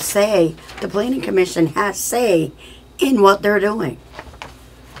have say. The Planning Commission has say in what they're doing.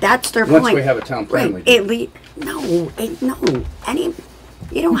 That's their point. Once we have a town plan, right? we do.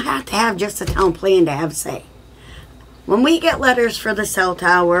 You don't have to have just a town plan to have say. When we get letters for the cell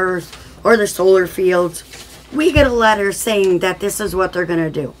towers or the solar fields, we get a letter saying that this is what they're going to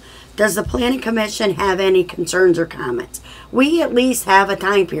do. Does the Planning Commission have any concerns or comments? We at least have a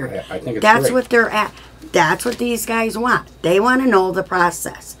time period. I think it's That's great. what they're at. That's what these guys want. They want to know the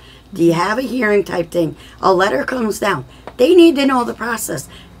process. Do you have a hearing type thing? A letter comes down. They need to know the process.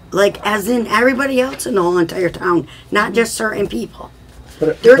 Like, as in everybody else in the whole entire town, not just certain people.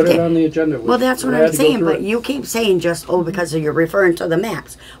 Put it on the agenda. Well, that's what I'm saying, but you keep saying just, because you're referring to the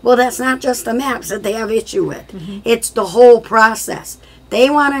maps. Well, that's not just the maps that they have issue with. It's the whole process. They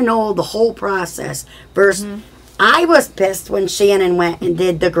want to know the whole process. Versus, I was pissed when Shannon went and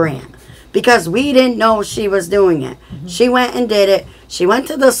did the grant because we didn't know she was doing it. She went and did it. She went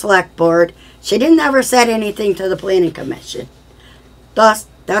to the select board. She didn't ever said anything to the Planning Commission. Thus,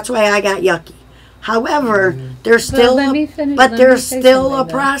 that's why I got yucky. However, there's still, there's still a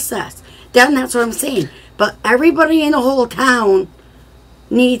process. Then that's what I'm saying. But everybody in the whole town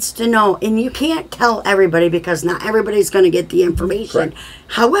needs to know, and you can't tell everybody because not everybody's going to get the information. Correct.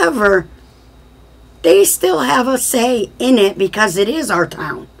 However, they still have a say in it because it is our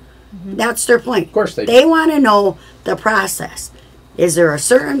town. That's their point. Of course they do. They want to know the process. Is there a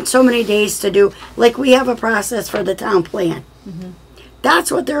certain so many days to do? Like we have a process for the town plan.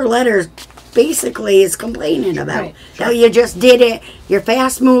 That's what their letters basically is complaining about. Right. How you just did it, you're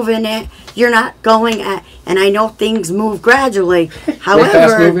fast moving it, you're not going at, and I know things move gradually.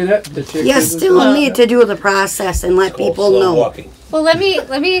 However, you still need to do the process and let people know. Walking. Well, let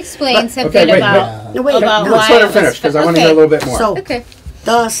me explain something wait, about wait, about no, why Let's let I her was- finish because I want to hear a little bit more. So, Okay.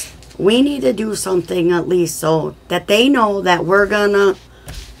 thus, we need to do something at least so that they know that we're gonna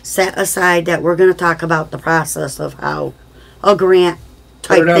set aside that we're gonna talk about the process of how a grant Put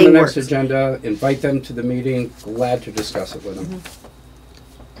type it on the thing next works. agenda. Invite them to the meeting. Glad to discuss it with them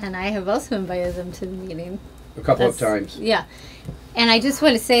And I have also invited them to the meeting. a couple of That's- times. Yeah. And I just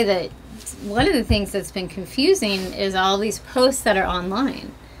want to say that one of the things that's been confusing is all these posts that are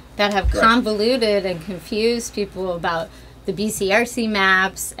online that have Right. convoluted and confused people about the BCRC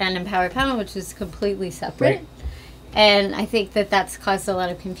maps and Empower Pownal, which is completely separate. Right. And I think that that's caused a lot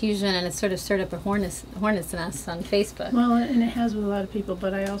of confusion, and it's sort of stirred up a hornet's nest on Facebook. Well, and it has with a lot of people,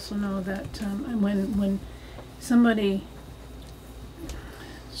 but I also know that when somebody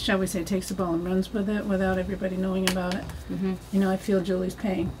shall we say, takes the ball and runs with it without everybody knowing about it. You know, I feel Julie's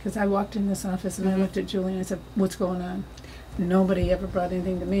pain, because I walked in this office and I looked at Julie and I said, what's going on? Nobody ever brought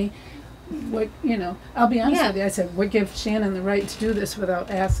anything to me. What, you know, I'll be honest with you, I said, what gives Shannon the right to do this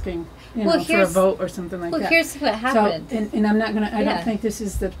without asking, you know, for a vote or something like that? Well, here's what happened. So, and I'm not gonna, I don't think this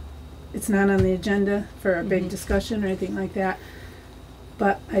is it's not on the agenda for a big discussion or anything like that.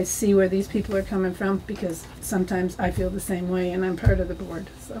 But I see where these people are coming from, because sometimes I feel the same way, and I'm part of the board.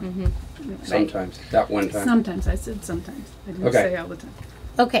 So Sometimes, that one time. sometimes I said sometimes. I didn't say all the time.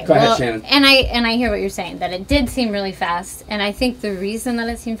 Okay, Go well, ahead, Shannon. and I hear what you're saying, that it did seem really fast, and I think the reason that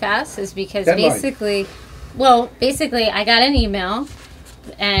it seemed fast is because basically I got an email,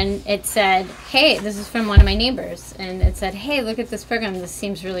 and it said, hey, this is from one of my neighbors, and it said, hey, look at this program, this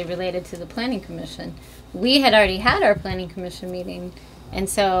seems really related to the Planning Commission. We had already had our Planning Commission meeting, and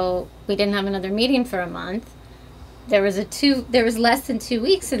so we didn't have another meeting for a month. There was less than 2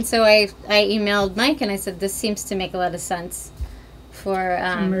 weeks, and so I emailed Mike, and I said, this seems to make a lot of sense for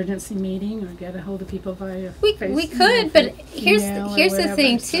emergency meeting, or get a hold of people via we could, but here's the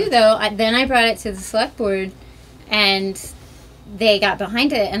thing too, though. Then I brought it to the select board, and they got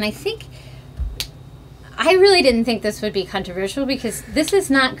behind it, and I really didn't think this would be controversial, because this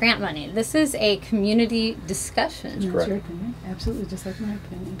is not grant money. This is a community discussion. That's your opinion, absolutely, just like my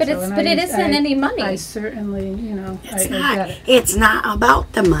opinion. But it isn't any money. I certainly, you know, It's I not. get it. It's not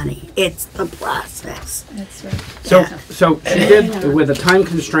about the money. It's the process. That's right. So she did, with a time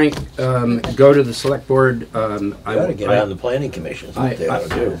constraint, go to the select board. You ought to get on the planning commission, is what they ought to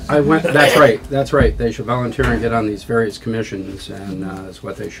do. That's right. They should volunteer and get on these various commissions, and is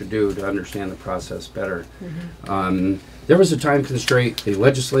what they should do to understand the process better. There was a time constraint. The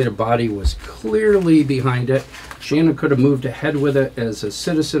legislative body was clearly behind it. Shannon could have moved ahead with it as a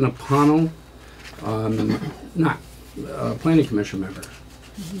citizen of Pownal, not a planning commission member.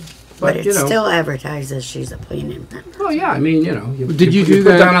 But it still advertises she's a planning member. Oh yeah, I mean, you know. Did you do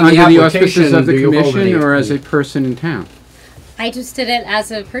put that down on under the the auspices application, of the do you hold commission, any- or as a person in town? I just did it as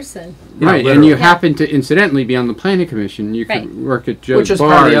a person. Right, and you happen to incidentally be on the planning commission. You Right. could work at Joe's Which is Bar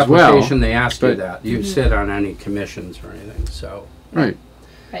part of the as well. application, they asked you but- that. You sit on any commissions or anything, so. Right.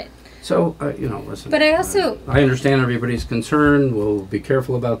 Right. So, you know, listen. But I also I understand everybody's concern. We'll be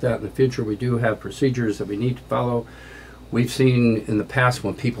careful about that in the future. We do have procedures that we need to follow. We've seen in the past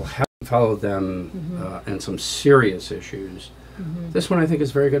when people haven't followed them and some serious issues. This one I think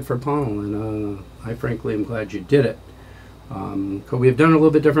is very good for Pownal, and I frankly am glad you did it. Could we have done it a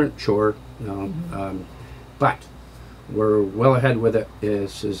little bit different? Sure. You know, but we're well ahead with it.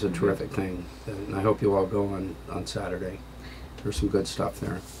 This is a terrific thing, and I hope you all go on Saturday. There's some good stuff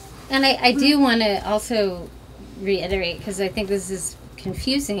there. And I do want to also reiterate, because I think this is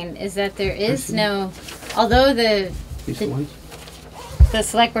confusing, is that there is no, although the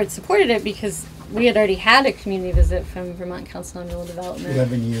select board supported it, because we had already had a community visit from Vermont Council on Rural Development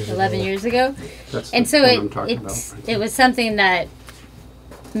 11 years ago. And so right it was something that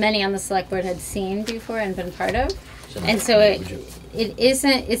many on the select board had seen before and been part of. And so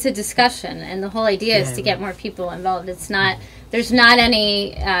it's a discussion, and the whole idea is to get more people involved. It's not, there's not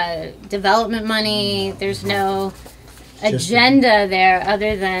any development money, there's no agenda there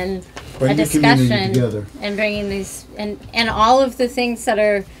other than a discussion and bringing these, and all of the things that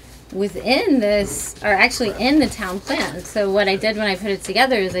are within this are actually in the town plan. So what I did when I put it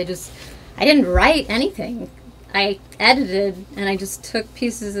together is I didn't write anything. I edited, and I just took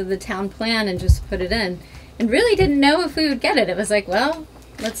pieces of the town plan and just put it in. And really didn't know if we would get it. It was like, well,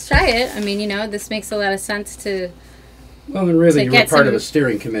 let's try it. I mean, you know, this makes a lot of sense to. Well, and really, you were part of the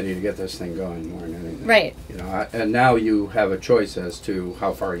steering committee to get this thing going more than anything. Right. You know, and now you have a choice as to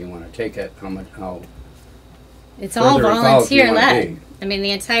how far you want to take it, how. It's all volunteer led. Be. I mean,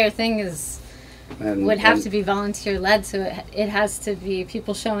 the entire thing would have to be volunteer led, so it has to be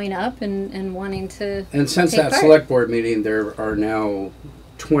people showing up and wanting to. And since that select board meeting, there are now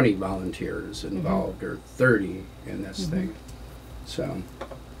 20 volunteers involved, or 30 in this thing. So.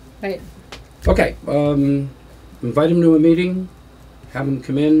 Right. Okay. Invite them to a meeting. Have them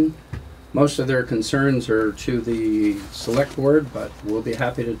come in. Most of their concerns are to the select board, but we'll be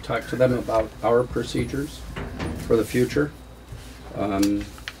happy to talk to them about our procedures for the future.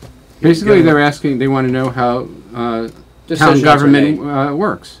 Basically, they want to know how town government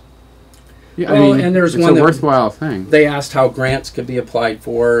works. Yeah, well, I mean, and there's it's one a worthwhile thing. They asked how grants could be applied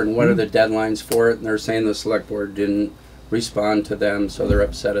for and what are the deadlines for it, and they're saying the select board didn't respond to them, so they're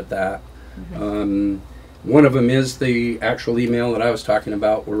upset at that. One of them is the actual email that I was talking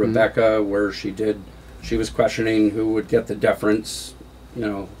about, where Rebecca, where she was questioning who would get the deference, you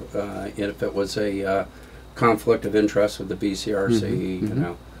know, if it was a conflict of interest with the BCRC, you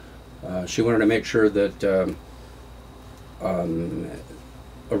know. She wanted to make sure that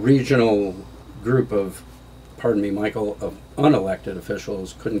a regional group of, pardon me, Michael, of unelected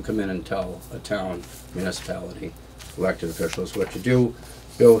officials couldn't come in and tell a town municipality elected officials what to do.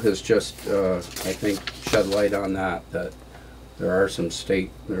 Bill has just, I think, shed light on that there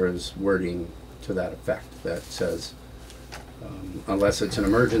is wording to that effect that says, unless it's an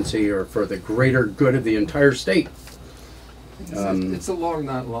emergency or for the greater good of the entire state. It's along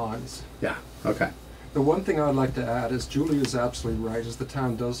that lines. Yeah, okay. The one thing I'd like to add is Julie is absolutely right, is the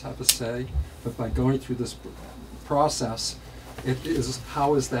town does have a say, but by going through this process,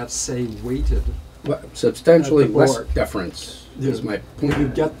 how is that say weighted? Well, substantially At the less board. deference is my point. You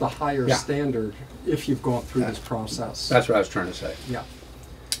get the higher Yeah. standard if you've gone through this process. That's what I was trying to say. Yeah.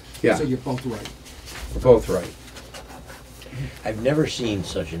 Yeah, So you're both right. we're both right. I've never seen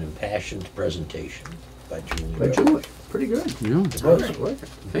such an impassioned presentation by Julie. But Julie, pretty good. Yeah. It was.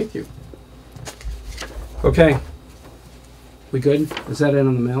 Thank you. Okay. We good? Is that in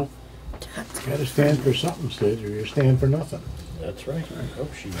on the mail? Gotta stand for something, Sid, or you stand for nothing. That's right. Oh,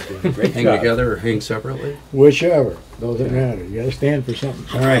 she did a great Hang job. together or hang separately? Whichever, doesn't matter. You gotta stand for something.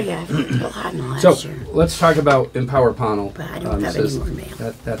 All right. Yeah, I feel hot in the last So year. let's talk about Empower Pownal. But I don't have any more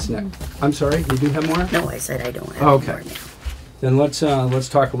mail. That's next. I'm sorry, you do have more? No, I said I don't have Oh, any okay. more mail. Then let's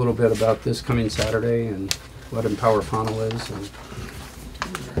talk a little bit about this coming Saturday and what Empower Pownal is. And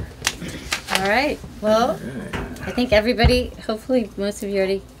All right. Well, I think everybody, hopefully most of you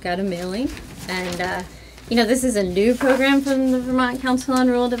already got a mailing. And, this is a new program from the Vermont Council on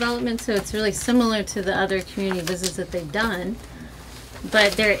Rural Development, so it's really similar to the other community visits that they've done.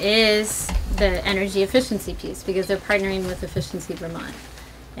 But there is the energy efficiency piece because they're partnering with Efficiency Vermont.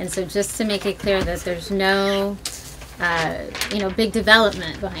 And so just to make it clear that there's no, big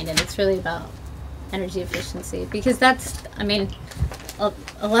development behind it, it's really about energy efficiency because that's,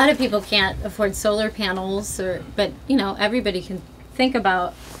 a lot of people can't afford solar panels, but everybody can think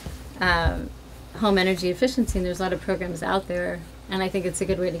about home energy efficiency, and there's a lot of programs out there, and I think it's a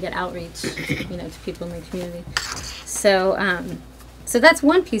good way to get outreach, to people in the community. So, so that's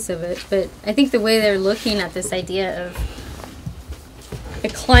one piece of it, but I think the way they're looking at this idea of a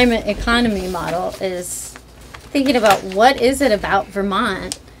climate economy model is thinking about what is it about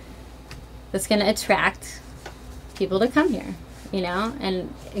Vermont that's going to attract people to come here.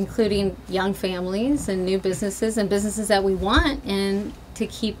 And including young families and new businesses and businesses that we want, and to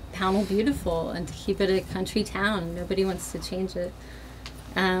keep Pownal beautiful and to keep it a country town. Nobody wants to change it.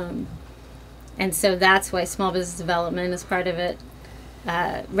 And so that's why small business development is part of it.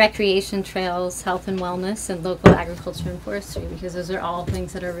 Recreation trails, health and wellness, and local agriculture and forestry, because those are all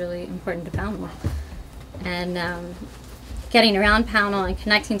things that are really important to Pownal. And getting around Pownal and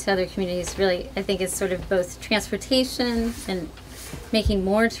connecting to other communities really, I think, is sort of both transportation and making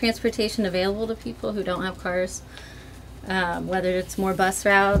more transportation available to people who don't have cars, whether it's more bus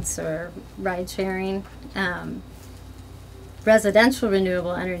routes or ride sharing. Residential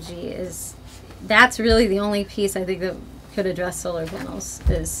renewable energy that's really the only piece I think that could address solar panels,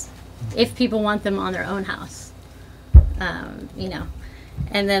 is if people want them on their own house,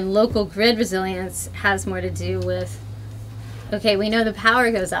 And then local grid resilience has more to do with, okay, we know the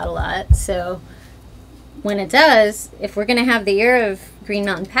power goes out a lot, so when it does, if we're going to have the year of Green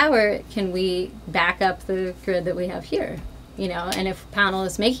Mountain Power, can we back up the grid that we have here? And if Pownal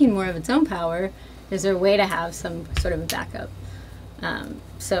is making more of its own power, is there a way to have some sort of a backup?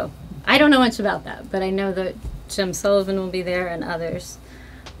 So I don't know much about that, but I know that Jim Sullivan will be there and others.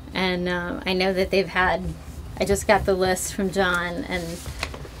 And I know that I just got the list from John, and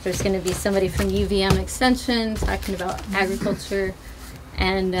there's going to be somebody from UVM Extension talking about agriculture.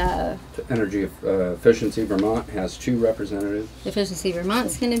 And Energy Efficiency Vermont has 2 representatives. Efficiency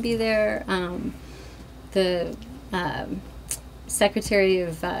Vermont's going to be there. The Secretary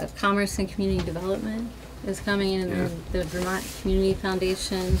of Commerce and Community Development is coming, and then the Vermont Community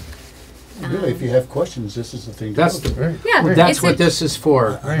Foundation. Really, if you have questions, this is the thing to That's go to. Yeah, That's what this is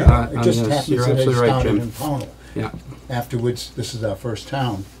for. It just on this. happens You're that it absolutely right, started Jim. in Pownal. Yeah. Afterwards, this is our first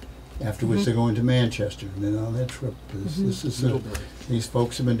town. Afterwards, they're going to Manchester, and then on that trip. This is these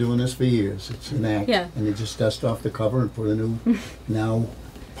folks have been doing this for years. It's an act, and they just dust off the cover and put a new now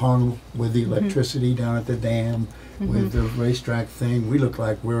Pownal with the electricity down at the dam, with the racetrack thing. We look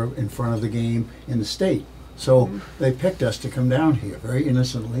like we're in front of the game in the state. So they picked us to come down here very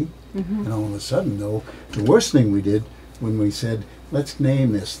innocently, and all of a sudden, though, the worst thing we did when we said, let's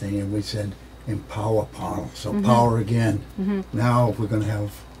name this thing, and we said, Empower Pownal. So power again. Now we're going to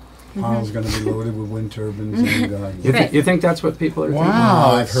have, Pownal's going to be loaded with wind turbines and You think that's what people are thinking?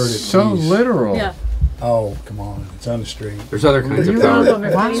 Wow, I've heard it. So please. literal. Yeah. Oh, come on, it's on the street. There's other kinds of You power. all over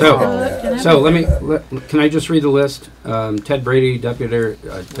Facebook and So everything. can I just read the list? Ted Brady,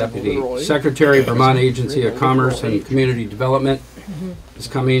 Deputy Secretary, Vermont Agency of Commerce and Community Development is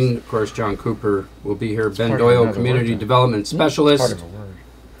coming. Of course, John Cooper will be here. Ben part of Doyle, another Community word. Development Part Specialist. of a word.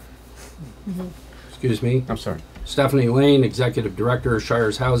 Excuse me. I'm sorry. Stephanie Lane, Executive Director,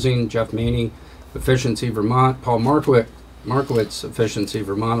 Shires Housing. Jeff Maney, Efficiency Vermont. Paul Markowitz, Efficiency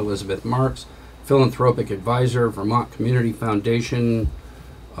Vermont. Elizabeth Marks, Philanthropic Advisor, Vermont Community Foundation.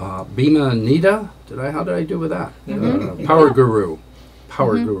 Bima Nida, how did I do with that? Power Guru.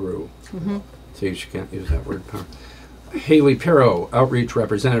 See, she can't use that word, power. Haley Pirro, Outreach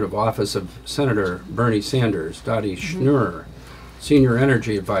Representative, Office of Senator Bernie Sanders. Dottie Schnur, Senior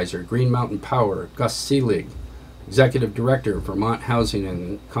Energy Advisor, Green Mountain Power. Gus Seelig, Executive Director, Vermont Housing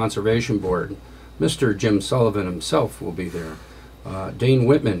and Conservation Board. Mr. Jim Sullivan himself will be there. Dane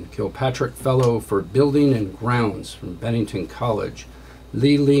Whitman, Kilpatrick Fellow for Building and Grounds from Bennington College.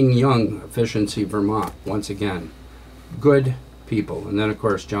 Lee Ling Young, Efficiency Vermont, once again. Good people. And then, of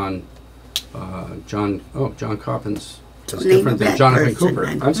course, John Coppins is different than Jonathan Cooper.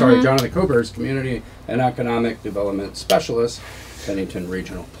 I'm sorry, Jonathan Cooper is Community and Economic Development Specialist, Bennington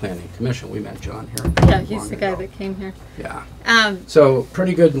Regional Planning Commission. We met John here. Yeah, he's the guy that came here. Yeah. So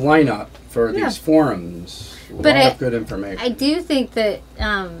pretty good lineup for these forums. A lot of good information. I do think that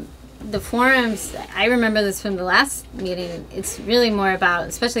the forums, I remember this from the last meeting, it's really more about,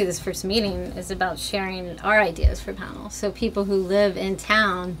 especially this first meeting, is about sharing our ideas for Pownal. So people who live in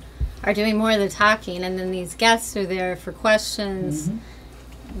town are doing more of the talking, and then these guests are there for questions.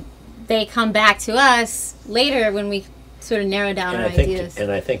 They come back to us later when we sort of narrow down our ideas.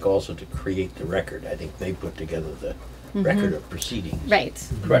 And I think also to create the record, I think they put together the record of proceedings. Right.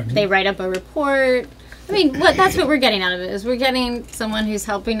 Correct. They write up a report. I mean, that's what we're getting out of it, is we're getting someone who's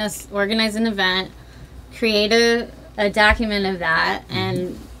helping us organize an event, create a document of that,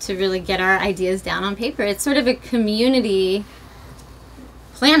 and to really get our ideas down on paper. It's sort of a community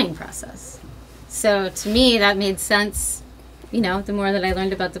planning process. So to me, that made sense, the more that I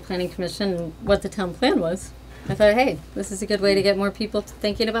learned about the Planning Commission and what the town plan was. I thought, hey, this is a good way to get more people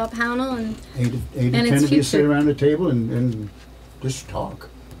thinking about Pownal and eight to 10 of you sit around the table and just talk.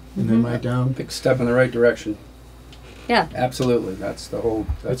 And then write down. Big step in the right direction. Yeah. Absolutely. That's the whole.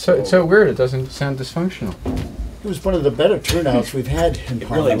 It's so weird. It doesn't sound dysfunctional. It was one of the better turnouts we've had in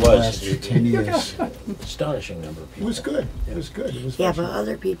really the last was. 10 years. Astonishing number of people. It was good. It was good. It was Yeah, but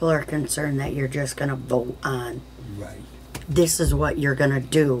other people are concerned that you're just going to vote on. Right. This is what you're going to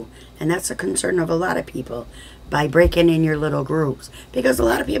do. And that's a concern of a lot of people by breaking in your little groups. Because a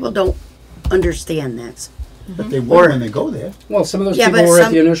lot of people don't understand this. But they will when they go there. Well, some of those people were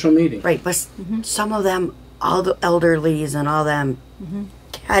at the initial meeting. Right, but some of them, all the elderlies and all them,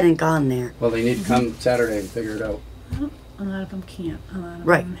 hadn't gone there. Well, they need to come Saturday and figure it out. A lot of them can't. A lot of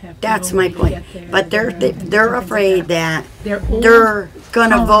Right, them have to that's go my to point. get there, But they're and afraid that They're old. they're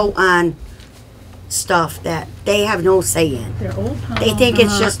gonna vote on stuff that they have no say in. They're old. They think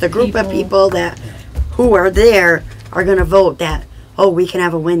it's just a group of people that who are there are gonna vote that, oh, we can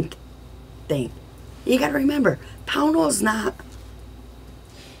have a win thing. You gotta remember, Pownal's not.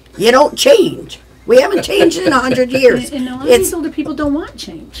 You don't change. We haven't changed in 100 years. And a lot of these older people don't want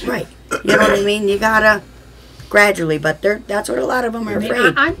change. Right. You know what I mean? You gotta gradually, but that's what a lot of them are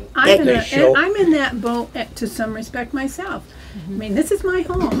afraid. I'm in that boat to some respect myself. I mean, this is my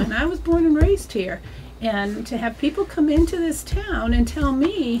home, and I was born and raised here. And to have people come into this town and tell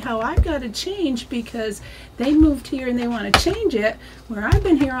me how I've got to change because they moved here and they want to change it, where I've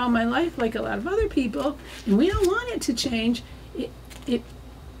been here all my life like a lot of other people, and we don't want it to change,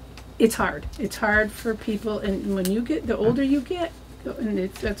 it's hard. It's hard for people, and when you get, the older you get,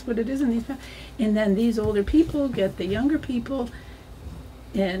 and that's what it is in these, and then these older people get the younger people,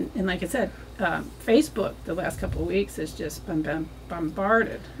 and like I said, Facebook the last couple of weeks has just been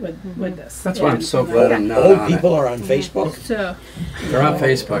bombarded with this. That's why I'm so glad I'm not Old on people it. are on Facebook? So They're on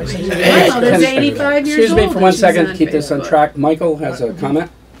Facebook. Wow, there's 85 years Excuse me old for and one she's second on to keep this on Facebook. track. Michael has a comment.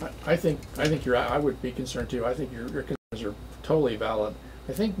 I think you're. I would be concerned too. I think your concerns are totally valid.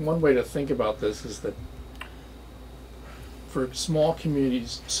 I think one way to think about this is that for small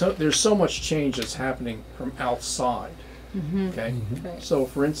communities, there's so much change that's happening from outside. Okay, Right. so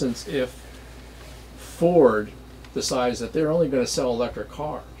for instance, if Ford decides that they're only going to sell electric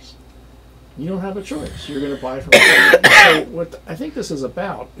cars, you don't have a choice. You're going to buy from Ford. So what I think this is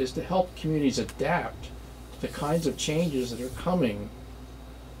about is to help communities adapt to the kinds of changes that are coming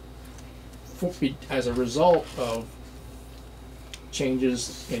as a result of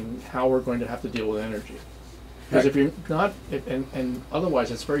changes in how we're going to have to deal with energy. Because if you're not, and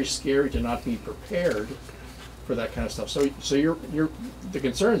otherwise it's very scary to not be prepared for that kind of stuff. So you're the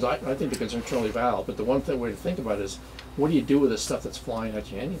concerns. I think the concerns are totally valid. But the one thing way to think about it is, what do you do with this stuff that's flying at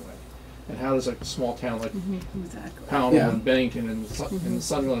you anyway? And how does a small town like Exactly. Pownal and Bennington and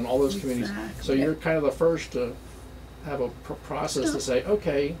Sunderland and all those communities? Exactly. So you're kind of the first to have a process to say,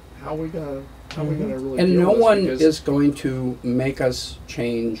 okay, how are we gonna really? And deal no with this? one Because is going to make us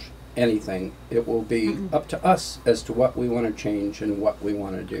change anything. It will be up to us as to what we want to change and what we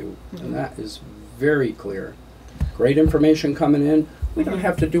want to do. And that is very clear. Great information coming in. We don't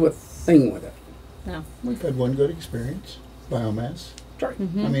have to do a thing with it. No. We've had one good experience, biomass. That's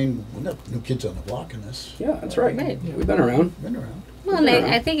right. I mean, we're not new kids on the block in this. Yeah, that's right. Right. We've been around. Been around. Well, and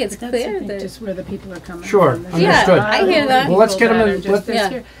I think it's That's clear I think that just where the people are coming Sure, from. understood. Yeah, I hear that. Well, let's get them in- Just let's-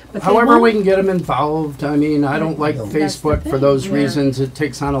 here. But they However won't- we can get them involved. I mean, I don't like That's the Facebook for thing, those yeah. reasons. It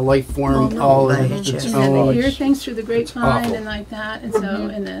takes on a life form Well, no, all but of it's its just- And own. they hear things through the grapevine awful. and like that, and so,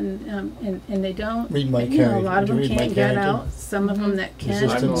 and then, and they don't, Read my you know, a carry- lot of did you them read my can't get character? out. Some of them that can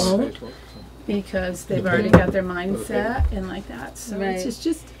Resistance. won't, because they've already got their mindset and like that, so Right. it's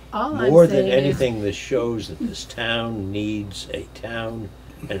just, all I'm More than saying is. anything, this shows that this town needs an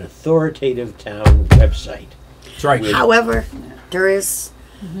authoritative town website. That's right. However, there is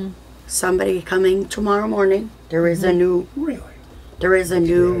somebody coming tomorrow morning. There is a new, Really? there is a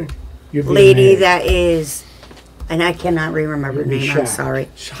new You're being lady mad. that is, and I cannot remember her You'll be name. I'm shocked. sorry.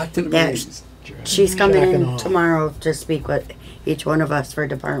 Shocked and That's- amazed. She's coming Shock and in awe. tomorrow to speak with each one of us for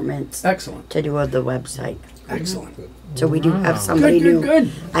departments Excellent. to do with the website. Excellent. So we do have Good, somebody good, new.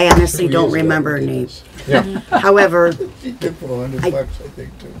 good. I honestly don't remember her name. Yeah. However, He did for $100 I- bucks, I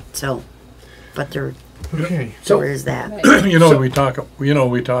think, too. so, but there, Okay. there is that.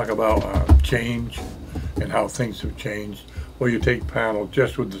 We talk about change and how things have changed. Well, you take panels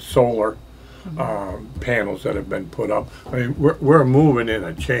just with the solar panels that have been put up. I mean, we're moving in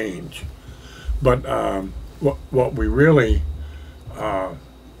a change, but what we really,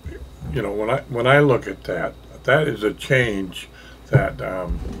 when I look at that, that is a change that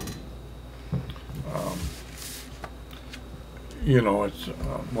it's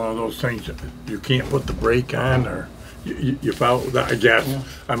one of those things that you can't put the brake on, or you follow that, I guess.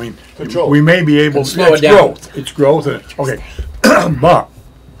 I mean, Control. we may be able Can to slow it down. It's growth. Okay, but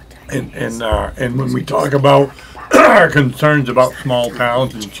and when we talk about our concerns about small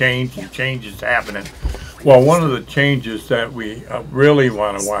towns and change is happening. Well, one of the changes that we really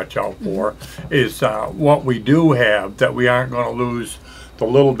want to watch out for is what we do have, that we aren't going to lose the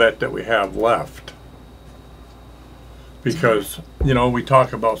little bit that we have left. Because, we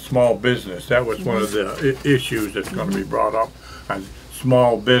talk about small business. That was one of the issues that's going to be brought up on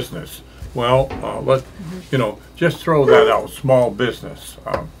small business. Well, just throw that out, small business.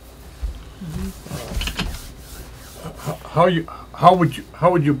 How would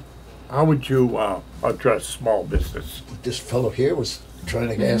you address small business? This fellow here was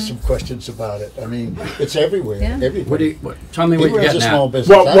trying to ask some questions about it. I mean, it's everywhere, Yeah. everybody. Tell me what Even you're as a getting small at.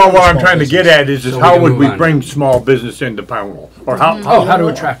 business. Well, I have a what I'm small trying to get business. at is So we how can would move we on. bring small business into Pownal? Or how How to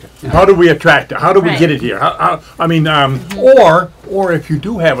attract it. Yeah. how do we attract it? How do we Right. get it here? Or if you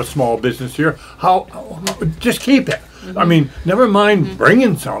do have a small business here, just keep it. I mean, never mind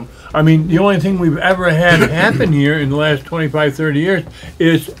bringing some. I mean, the only thing we've ever had happen here in the last 25, 30 years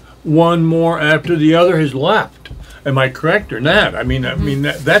is one more after the other has left. Am I correct or not? I mean,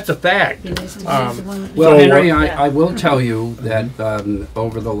 that's a fact. Well, So, Henry, I will tell you that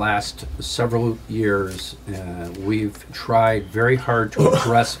over the last several years, we've tried very hard to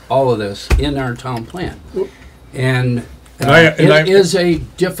address all of this in our town plan. And it is a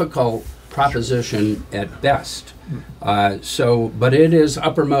difficult proposition at best. But it is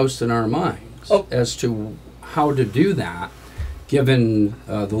uppermost in our minds as to how to do that, given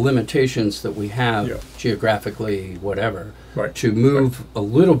the limitations that we have geographically, whatever, to move a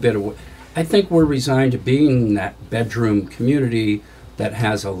little bit away. I think we're resigned to being that bedroom community that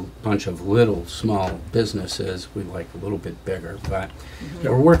has a bunch of little small businesses. We'd like a little bit bigger, but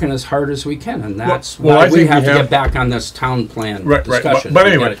we're working as hard as we can, and that's Well, why I we think have we to have- get back on this town plan Right. discussion. But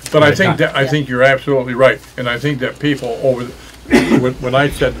We anyway, gotta but I get it think done. I think you're absolutely right, and I think that people when I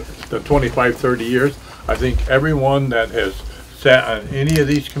said the 25, 30 years, I think everyone that has sat on any of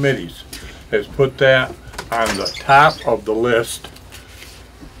these committees has put that on the top of the list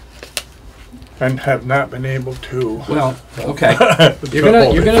and have not been able to. Well, okay.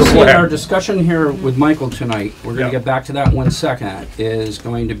 You're gonna see in our discussion here with Michael tonight, we're gonna get back to that in 1 second, is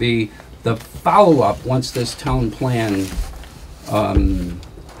going to be the follow-up once this town plan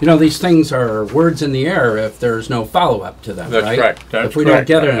you know, these things are words in the air if there's no follow-up to them, That's right? correct. That's if we don't correct.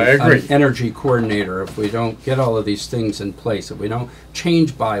 get I an agree. energy coordinator, if we don't get all of these things in place, if we don't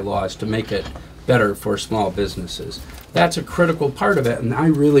change bylaws to make it better for small businesses, that's a critical part of it, and I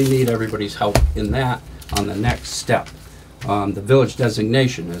really need everybody's help in that on the next step. The village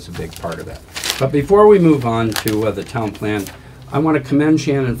designation is a big part of it. But before we move on to the town plan, I want to commend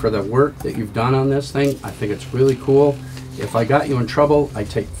Shannon for the work that you've done on this thing. I think it's really cool. If I got you in trouble, I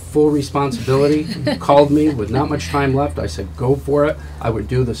take full responsibility. You called me with not much time left. I said, go for it. I would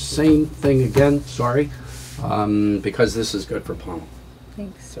do the same thing again, sorry, because this is good for Pownal.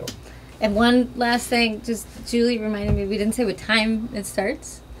 Thanks. So, And one last thing, just Julie reminded me, we didn't say what time it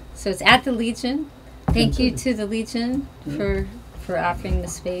starts. So it's at the Legion. Thank you to the Legion for offering the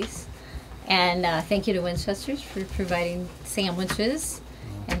space. And thank you to Winchester's for providing sandwiches.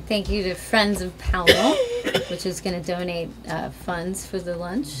 And thank you to Friends of Pownal, which is going to donate funds for the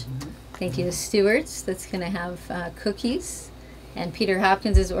lunch. Thank you to Stewart's, that's going to have cookies. And Peter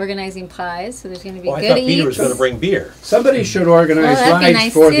Hopkins is organizing pies, so there's going to be Oh, I good thought eats. Peter was going to bring beer. somebody should organize Well, that'd be rides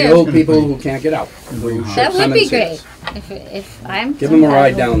nice for too. the old people who can't get out. Who should That come would and be see great. us. If I'm Give them a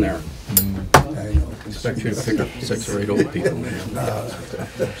ride somehow- down there. I know. Expect you to pick up 6 or 8 old people.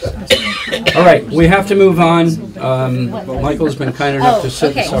 All right, we have to move on. Michael's been kind enough to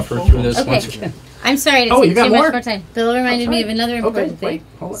sit and okay. suffer through this once Okay, again. I'm sorry to Oh, you take got too much more? more time. Bill reminded me of another important Okay, wait, thing.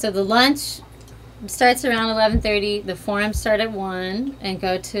 hold it. So the lunch starts around 11:30. The forums start at 1 and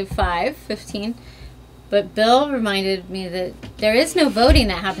go to 5:15. But Bill reminded me that there is no voting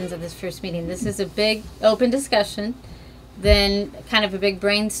that happens at this first meeting. This is a big open discussion, then kind of a big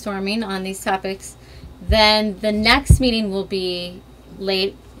brainstorming on these topics. Then the next meeting will be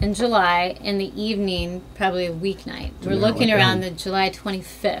late in July in the evening, probably a weeknight. We're looking around the July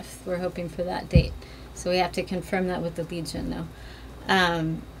 25th. We're hoping for that date. So we have to confirm that with the Legion though.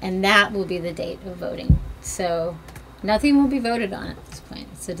 And that will be the date of voting. So nothing will be voted on at this point.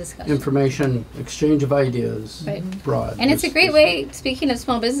 It's a discussion. Information, exchange of ideas, Right. broad. And it's a This- great this- way, speaking of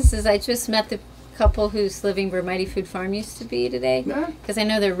small businesses, I just met the couple who's living where Mighty Food Farm used to be today. Yeah. Because I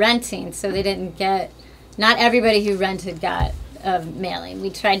know they're renting, so they didn't get, not everybody who rented got a mailing. We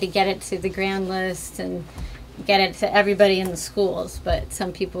tried to get it to the grand list and get it to everybody in the schools, but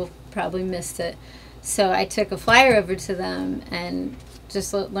some people probably missed it. So I took a flyer over to them and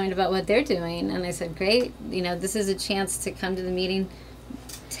just learned about what they're doing. And I said, great, you know, this is a chance to come to the meeting,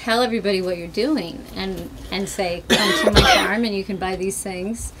 tell everybody what you're doing, and say, come to my farm and you can buy these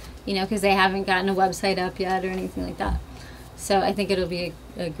things, you know, because they haven't gotten a website up yet or anything like that. So I think it'll be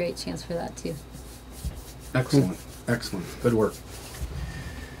a great chance for that too. Excellent, excellent, good work.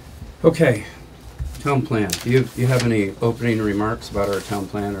 Okay, town plan. Do you have any opening remarks about our town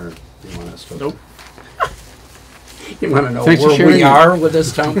plan, or do you want us to? Nope. You want to know Thanks for where sharing we it. are with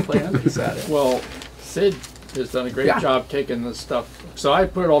this town plan? Is that it? Well, Sid has done a great Yeah. job taking this stuff. So I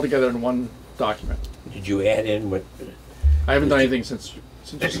put it all together in one document. Did you add in what? I haven't done anything since you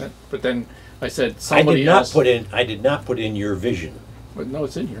sent. But then I said I somebody did not else. put in. I did not put in your vision. But no,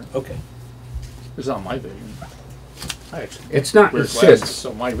 it's in here. Okay. It's not my vision. I actually It's not wear Sid's. glasses,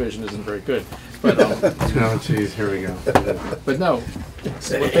 so my vision isn't very good. But Oh, geez, here we go. but no.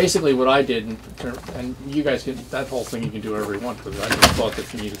 So basically, what I did, and you guys can, that whole thing you can do whatever you want with it. I just thought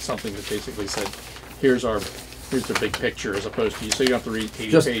that you needed something that basically said, here's the big picture, as opposed to so you don't have to read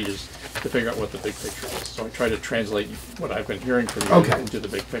 80 Just- pages to figure out what the big picture is. So I try to translate what I've been hearing from you Okay. into the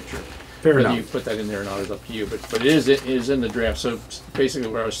big picture. Fair Whether enough. you put that in there or not is up to you. But it is in the draft. So basically,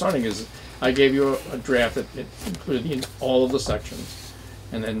 where I was starting is I gave you a draft that it included in all of the sections,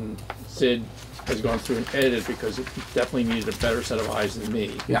 and then Sid has gone through and edited because it definitely needed a better set of eyes than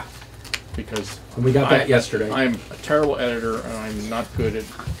me. Yeah, Because and we got that yesterday. I'm a terrible editor and I'm not good at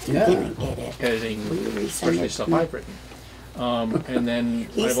Yeah. Didn't get it. editing, Will you resend especially it stuff to me? I've written. And then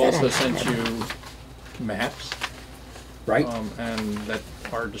He I've said also I sent had you maps, Right? and that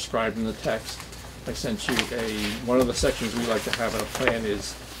are described in the text. I sent you one of the sections we like to have in a plan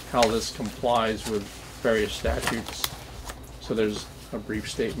is how this complies with various statutes. So there's a brief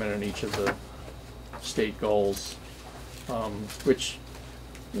statement on each of the state goals, which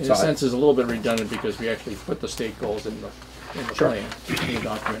in Saw a it. sense is a little bit redundant because we actually put the state goals in the Sure. plan, in the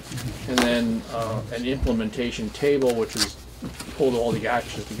document. And then an implementation table, which is pulled all the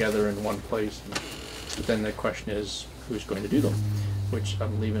actions together in one place. But then the question is, who's going to do them? Which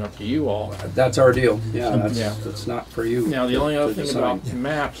I'm leaving up to you all. That's our deal. Yeah, Yeah. that's not for you. Now, the only other to thing about decide.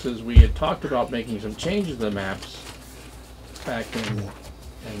 maps is we had talked about making some changes to the maps back in,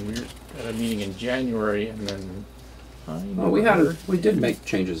 and we were at a meeting in January, and then I Well, we never had, heard- we did make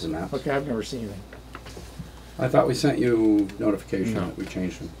changes in that. Okay, I've never seen anything. I thought we sent you notification No. that we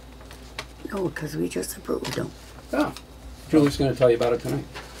changed them. No, because we just approved them. Oh, Julie's gonna tell you about it tonight.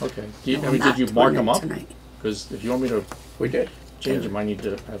 Okay. No, I'm not Did you mark doing them it up? tonight. Because if you want me to We did. change them, I need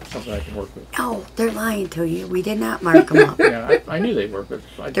to have something I can work with. No, they're lying to you. We did not mark them up. Yeah, I knew they'd work,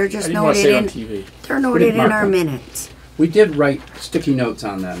 but They're just I didn't want to say it on noted TV. They're noted in mark our them. minutes. We did write sticky notes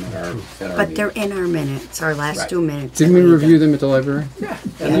on them at our But they're meeting. in our minutes, our last Right. 2 minutes. Didn't we that review did. them at the library?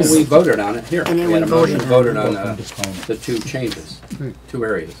 And then we voted on it here. And then We had we a motion voted voted on on the two changes, Right. 2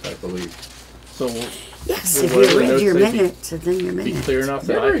 areas, I believe. So Yes, Well, if whatever you read notes your they be- minutes, it's in your be minutes. clear enough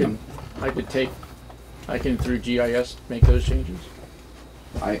that Yeah, I read can, I can through GIS make those changes?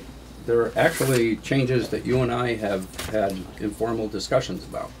 There are actually changes that you and I have had informal discussions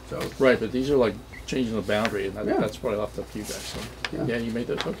about, so. Right, but these are like changing the boundary, and Yeah. that's what I left up to you guys. So, Yeah. yeah, you made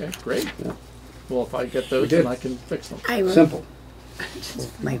those. Okay, great. Yeah. Well, if I get those, did. then I can fix them. I will. Simple.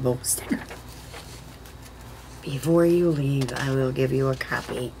 My vote sticker. Before you leave, I will give you a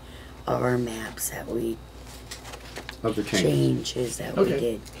copy of our maps that we Of the changes. changes that we Okay,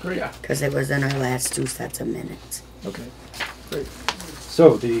 did. great. Yeah. Because it was in our last 2 sets of minutes. Okay, great.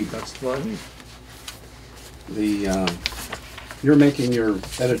 So That's what I need. you're making your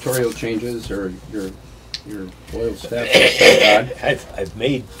editorial changes, or your loyal staff has said,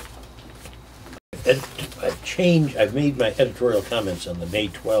 I've made my editorial comments on the May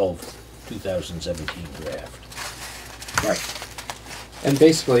 12, 2017 draft. right. And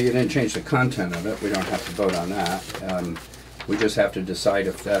basically, you didn't change the content of it. We don't have to vote on that. We just have to decide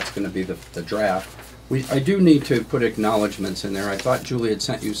if that's going to be the draft. I do need to put acknowledgements in there. I thought Julie had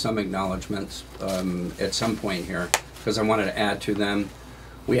sent you some acknowledgements at some point here, because I wanted to add to them.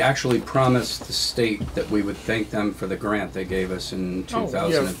 We actually promised the state that we would thank them for the grant they gave us in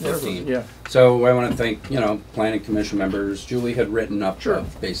 2015. Yeah. So I want to thank, Planning Commission members. Julie had written up Sure. a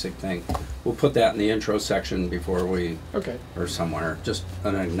basic thing. We'll put that in the intro section before we, Okay. or somewhere, just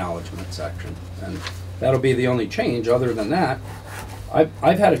an acknowledgement section. And that'll be the only change. Other than that,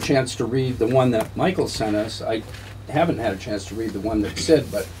 I've had a chance to read the one that Michael sent us. I haven't had a chance to read the one that Sid,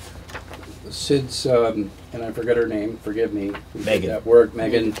 but Sid's, and I forget her name, forgive me. who did Megan. That work,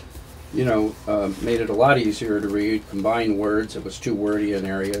 Megan, made it a lot easier to read, combined words. It was too wordy in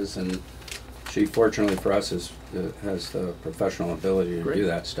areas, and she, fortunately for us, has the professional ability to Great. do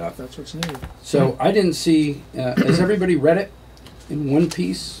that stuff. That's what's needed. So I didn't see, has everybody read it in one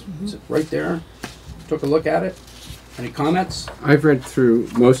piece? Is it right there? Took a look at it? Any comments? I've read through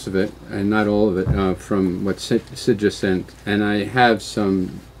most of it, and not all of it, from what Sid just sent, and I have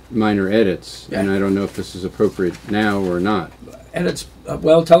some minor edits, and Yeah. I don't know if this is appropriate now or not. And it's,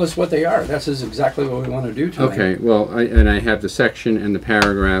 well, tell us what they are. This is exactly what we want to do tonight. Okay, well, I have the section and the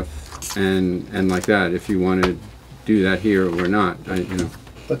paragraph and like that, if you want to do that here or not,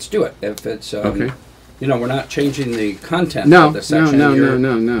 Let's do it. If it's, Okay. we're not changing the content No, of the section. no, You're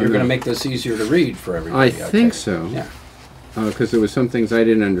no. going to make this easier to read for everybody. I think so. Yeah. Because there was some things I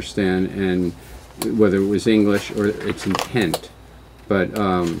didn't understand, and whether it was English or its intent. But,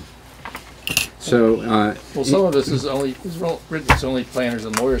 Well, some of this is written so only planners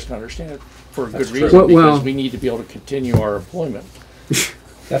and lawyers can understand it for a good That's true. reason, Well- because we need to be able to continue our employment.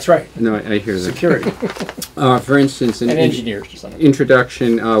 That's right. no, I hear that. Security. For instance, And engineers to some extent.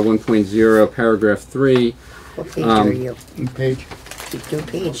 Introduction 1.0, paragraph 3, What page are you? Page? Do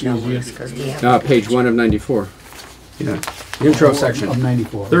page numbers, because we have. page 1 of 94. Yeah. The intro section. Of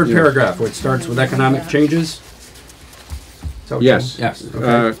 94. Third Yeah. paragraph, which starts with economic changes. So, Yes. Yes.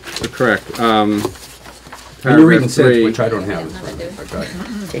 Okay. Correct. And you're Paragraph reading Sid, 3. which I don't have. Okay.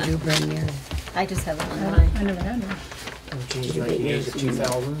 Did you bring your? I just have it I online. never had one. Did you get yours?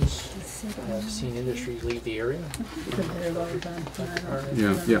 2000s, I've seen industries leave the area. Been there a long time. I don't- Yeah,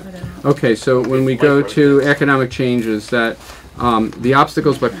 I don't- yeah. I don't know. Okay, so when we go to economic changes, that the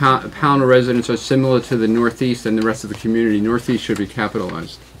obstacles by Pownal residents are similar to the Northeast and the rest of the community. Northeast should be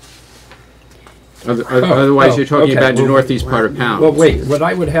capitalized. Otherwise, you're talking okay. about the Well, northeast part of Pownal. Well, wait, what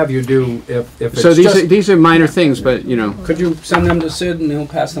I would have you do, if it's So just, these are minor things, but could you send them to Sid and he'll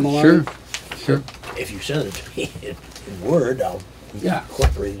pass them along? Sure, sure. If you send it to me in Word, I'll Yeah.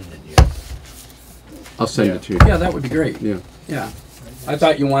 incorporate it in your. I'll send it to you. Yeah, that would be great. Yeah. Yeah. I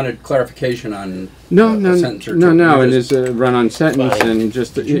thought you wanted clarification on No, a no, sentence or no, two. no. You And just- there's a run-on sentence Fine. and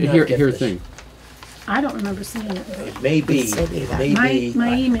just Did you not here get a this? thing. I don't remember seeing it. It may be, it may My, be.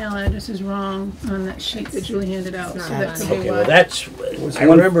 my email address is wrong on that sheet that Julie handed out, so that could be Okay, well, why. that's, I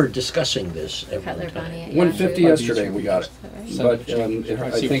one- remember discussing this at one Cutler time. Bonnie at 150 Yahoo. yesterday we got it, Is but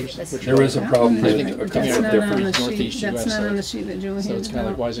I think there is a problem I with think a that's couple of not on the different. sheet, Northeast that's US, not on the so- sheet that Julie So handed out. it's kind of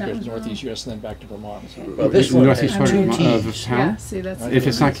like, why does it That go to was wrong. Northeast US and then back to Vermont? So- Well, this one has Northeast two part of T's. Yeah, town. see, that's. If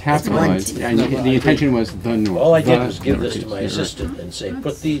it's not capitalized, and the intention was the north. All I did the was give this to northeast, my you're right. assistant and say,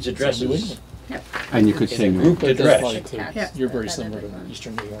 put these addresses And you could in say a no. grouped But it does address. apply to, Yeah. you're very similar to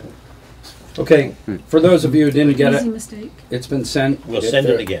Eastern New York. Okay, for those of you who didn't get Easy it, mistake. it's been sent. We'll If send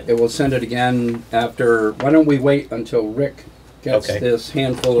it there- again. It will send it again after, why don't we wait until Rick gets Okay. this You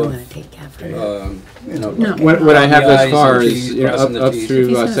handful wanna of, take after you No. know. What I have the thus I's far and is T's, you know, crossing the up T's. If through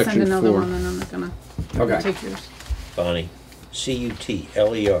he's gonna send section another 4. one, then I'm not gonna Okay. take yours. Bonnie,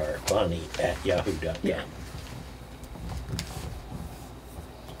 C-U-T-L-E-R, Bonnie at yahoo.com. Yeah.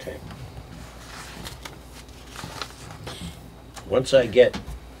 Okay. Once I get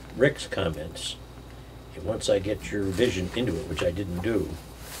Rick's comments, and once I get your vision into it, which I didn't do,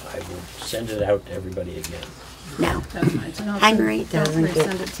 I will send it out to everybody again. Now, That's fine. So Henry don't doesn't get-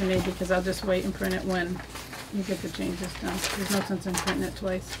 resend it to me because I'll just wait and print it when you get the changes done. There's no sense in printing it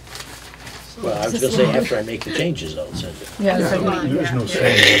twice. Well, I was gonna say, after I make the changes, I'll send it. Yeah, There is yeah. no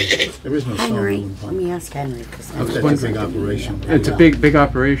sawmill. There is no Henry, sawmill in let me ask Henry, because That's a big operation. It's a big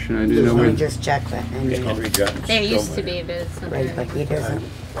operation. I didn't know Let me when. just check that Henry. Okay, Henry Johnson. There used to be, but it's not Right, but he doesn't.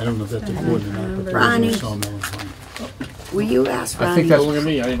 I don't know if that's important or not, but there Ronnie. is no sawmill in town. Will you ask I Ronnie? think that's- Look at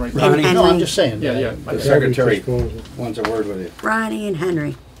me, I didn't write that. Ronnie, No, I'm just saying. Yeah, yeah. the secretary Disposal. wants a word with you. Ronnie and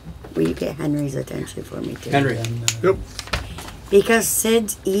Henry, will you get Henry's attention for me too? Henry, Yep, Because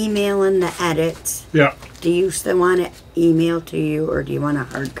Sid's emailing the edits, yeah. do you still want it emailed to you or do you want a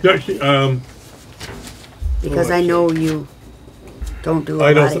hard copy? Because I know you don't do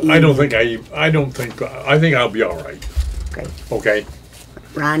a lot of email. I think I'll be all right. Okay. Okay.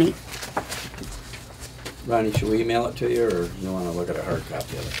 Ronnie, Ronnie, should we email it to you, or you want to look at a hard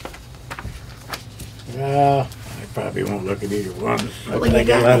copy of it? I probably won't look at either one. Well, I you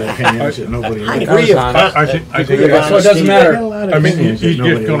got a got lot it. of opinions that nobody I likes. Degree of I think, So it doesn't matter. I mean, he's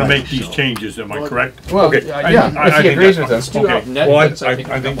just gonna make these changes, am I correct? Well, Okay, yeah, I if he think agrees that's with fine. us. Okay, well,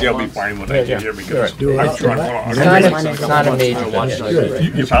 I think they'll be fine when I get here because I'm sure It's It's not a major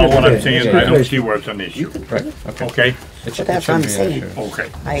you you follow what I'm saying, I don't see where it's an issue. Right, okay. Okay? It But that's what I'm saying. Okay,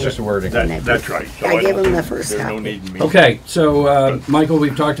 I, Just wording. that's right. So I gave him the first There's no copy. need in me. Okay, so, Michael,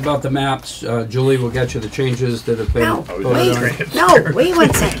 we've talked about the maps. Julie will get you the changes that have been No, voted on. wait, no, wait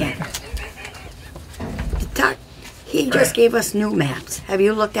 1 second. He just gave us new maps. Have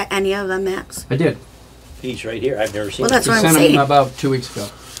you looked at any of the maps? I did. He's right here, I've never seen Well, it. that's We what I'm sent saying. them about 2 weeks ago,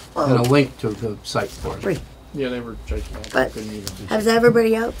 and a Oh, link to the site for it. great. Yeah, they were judgmental. But Couldn't even has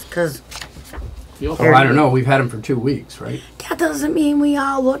everybody else? Because feel Oh, I don't know, we've had them for 2 weeks, right? that doesn't mean we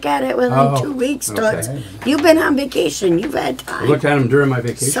all look at it within Oh, 2 weeks, okay. Toots. You've been on vacation. You've had I looked time. at them during my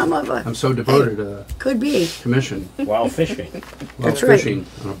vacation. Some of us I'm so devoted to could be, commission, While fishing. while That's right. fishing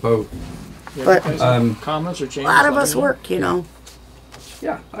on a boat. but comments or a changes? lot of let us me know. work, you know.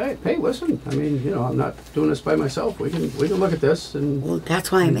 Yeah, hey, listen, I mean, you know, I'm not doing this by myself. We can look at this and, Well,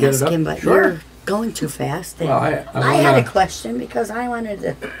 that's why I'm Get it up? asking, but Sure. you're going too fast. And well, I I had a wanna, question because I wanted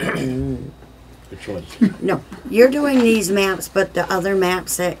to. Which one? No, you're doing these maps, but the other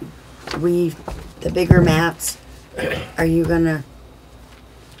maps that the bigger maps,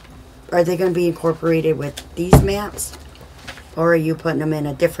 are they gonna be incorporated with these maps? Or are you putting them in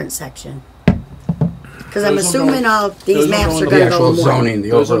a different section? Because I'm Those will assuming go- all these those will maps go are in the gonna go actual in one. zoning, the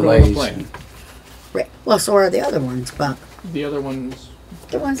Those are on the overlays. plan. Right. Well, so are the other ones, but The other ones,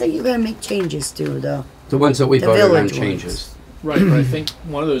 the ones that you're gonna make changes to, though. The ones that we The voted on village changes. right, but I think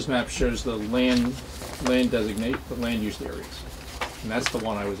one of those maps shows the land designate, the land use areas. And that's the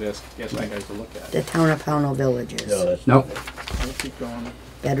one I was asking you guys to look at. The town of Pownal villages. No, that's Nope. I'll keep going,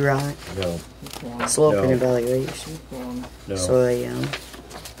 Bedrock, no, keep going, slope and No. evaluation, keep going. no. soil,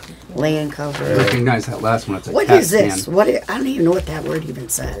 land cover. Recognize that last one, it's a What CAT is this? scan. I don't even know what that word even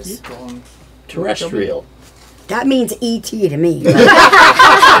says. Keep going. Terrestrial. That means ET to me.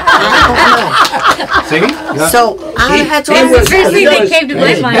 I See? don't know. So that's what That's I'm the first saying. thing that came to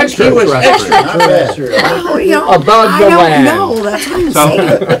my mind. Extra terrestrial. Terrestrial. Oh, you know, Above I the don't land. know. That's what I'm So-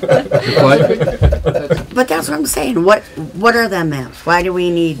 saying. What? But that's what I'm saying. What are them maps? Why do we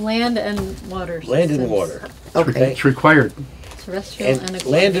need? Land and water. Land and systems. water. Okay. It's required. Terrestrial and And aquatic.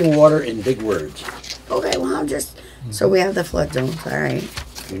 land and water in big words. Okay. Well, I'm just. So we have the flood zones. All right.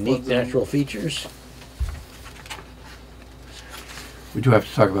 Unique natural features. We do have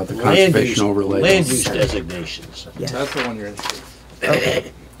to talk about the Land use, conservation overlay. land use designations. Yeah. That's the one you're interested in.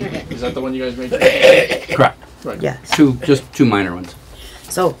 Okay. Is that the one you guys made? Correct. Right. Yes. Just two minor ones.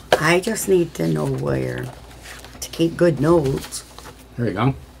 So I just need to know where to keep good notes. There you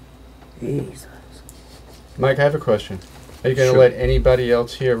go. Jesus. Mike, I have a question. Are you going to Sure. let anybody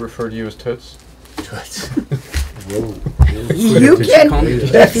else here refer to you as Toots? You Did she can, call me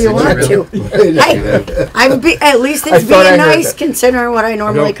if you want to. Hey, at least I it's thought I being heard nice that. considering what I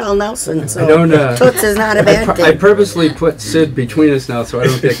normally don't- call Nelson. I So don't. Toots is not a bad I thing. purposely put Sid between us now so I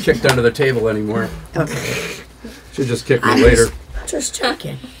don't get kicked under the table anymore. Okay. She'll just kick me I'm later. just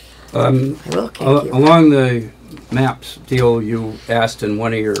checking. I will kick you. Along the maps deal, you asked in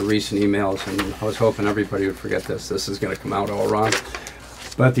one of your recent emails, and I was hoping everybody would forget this. This is going to come out all wrong.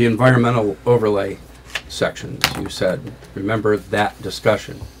 But the environmental overlay sections, you said, remember that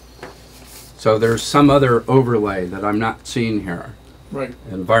discussion. So there's some other overlay that I'm not seeing here. Right.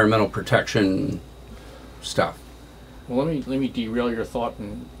 Environmental protection stuff. Well, let me derail your thought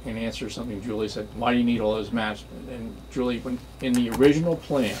and answer something Julie said. Why do you need all those maps? And Julie, when in the original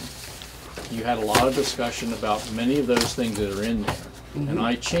plan, you had a lot of discussion about many of those things that are in there. And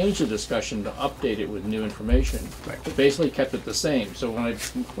I changed the discussion to update it with new information, but basically kept it the same. So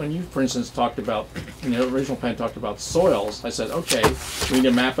when you, for instance, talked about, in the original plan talked about soils, I said, okay, we need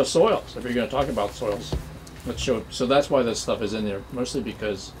a map of soils. If you're going to talk about soils, let's show it. So that's why this stuff is in there, mostly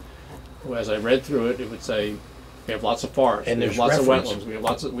because as I read through it, it would say, we have lots of forests, And we have there's lots reference. of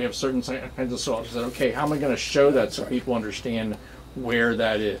wetlands, we have certain kinds of soils. I said, okay, how am I going to show that so people understand where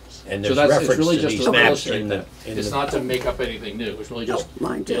that is? And So there's it's reference really to just these to maps illustrate in the- that. in It's the- not to make up anything new. It's really just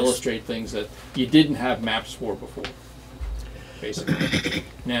mine to does. illustrate things that you didn't have maps for before, basically.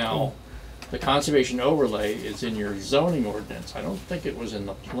 Now, the conservation overlay is in your zoning ordinance. I don't think it was in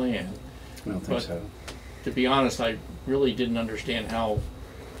the plan. I don't think But- so. To be honest, I really didn't understand how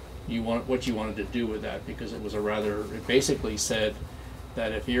what you wanted to do with that, because it was it basically said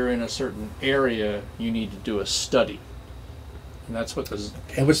that if you're in a certain area, you need to do a study. And that's what the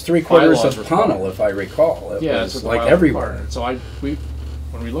It was 3/4 bylaws of require. Pownal, if I recall. It yeah, was that's what the like bylaws everywhere. require. So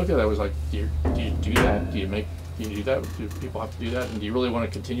when we looked at that, it was like, do you do that? Do you do that? Do people have to do that? And do you really want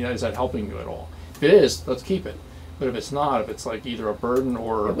to continue that? Is that helping you at all? If it is, let's keep it. But if it's not, if it's like either a burden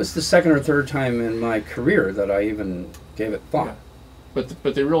or It was the second or third time in my career that I even gave it thought. Yeah.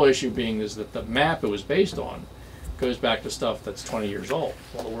 But the real issue being is that the map it was based on goes back to stuff that's 20 years old.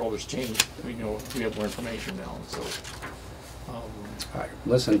 Well, the world has changed. We have more information now, and so.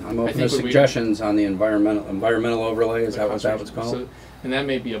 Listen, I'm open to think what we- suggestions on the environmental overlay. Is that what that was called? So, and that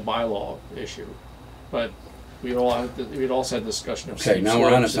may be a bylaw issue, but we'd also had discussion of Okay, steep now we're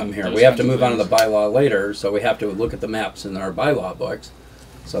on to slopes something and here. those We have to kinds of move on to the things. bylaw later, so we have to look at the maps in our bylaw books.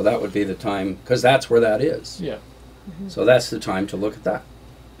 So that would be the time, because that's where that is. Yeah. So that's the time to look at that.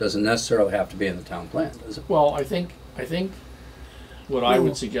 Doesn't necessarily have to be in the town plan, does it? Well, I think what I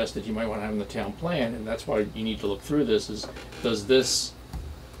would suggest that you might want to have in the town plan, and that's why you need to look through this, is does this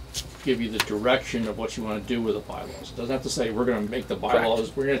give you the direction of what you want to do with the bylaws? It doesn't have to say we're going to make the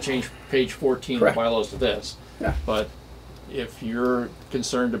bylaws, we're going to change page 14 of the Correct. bylaws to this. Yeah. But if you're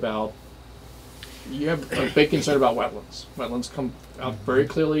concerned about, you have a big concern about wetlands. Wetlands come out very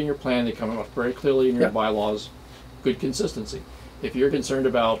clearly in your plan, they come out very clearly in your Yeah. bylaws, good consistency. If you're concerned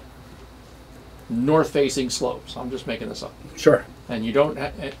about north-facing slopes, I'm just making this up, Sure. and you don't,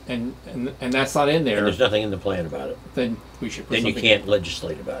 and that's not in And there, there's nothing in the plan about it. then we should put Then you something. can't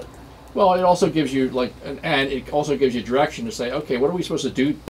legislate about it. Well, it also gives you and it also gives you direction to say, okay, what are we supposed to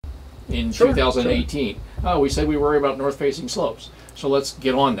do in Sure, 2018? Oh, we said we worry about north-facing slopes, so let's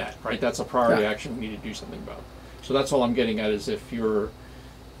get on that, right? That's a priority Yeah. action we need to do something about. So that's all I'm getting at, is if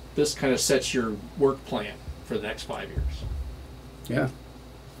this kind of sets your work plan for the next 5 years. Yeah.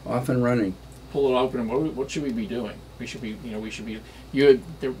 Off and running. Pull it open, and what should we be doing? We should be,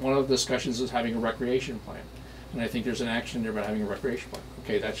 one of the discussions is having a recreation plan. And I think there's an action there about having a recreation plan.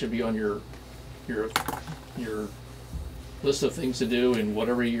 Okay, that should be on your list of things to do in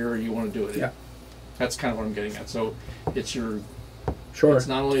whatever year you want to do it in. Yeah. That's kind of what I'm getting at. So it's Sure. it's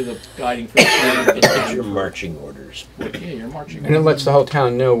not only the guiding for the plan, but It's your marching orders. yeah, you're marching. And it lets the whole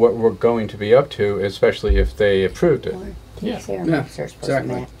town know what we're going to be up to, especially if they approved it. Yeah. These air Yeah, maps are supposed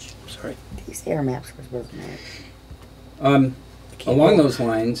exactly. to match. Sorry. These air maps are supposed to match. Along those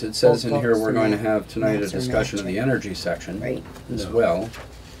lines, it says in Both here books we're and going to that have tonight a maps are discussion of the matching. energy section Right. as No. well.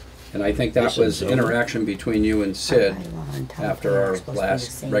 And I think that This is was zoning. interaction between you and Sid bylaw and town after plan are our supposed to be the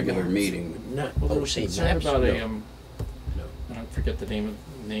last same regular maps. meeting. Not, Well, there oh, was say concern maps, about no. I forget the name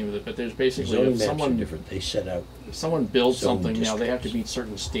of it, but there's basically Zoning if maps are someone different. They set out. if someone builds Zone something now, they have to districts. meet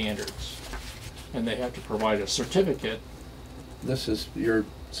certain standards, and they have to provide a certificate. This is your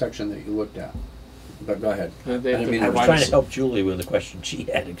section that you looked at. but go ahead. They have I to mean, I was provide trying a to help Julie with the question she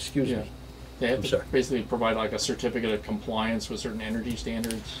had, excuse Yeah. me. They have I'm to sorry. basically provide like a certificate of compliance with certain energy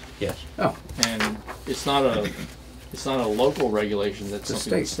standards, Yes. Oh, and it's not a local regulation. That's It's a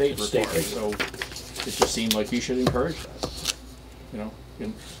something the state It's state requires. So it just seemed like you should encourage that. You know,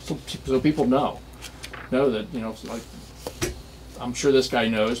 and so people know that like. I'm sure this guy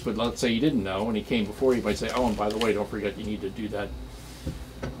knows, but let's say he didn't know, and he came before, he might say, "Oh, and by the way, don't forget you need to do that."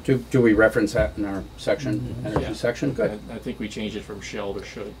 do we reference that in our section, energy Yeah. section? Good. I think we changed it from shall to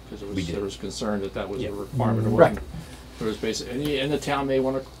should because We did. there was concern that was Yep. a requirement. It Right. wasn't. It was basically, and the town may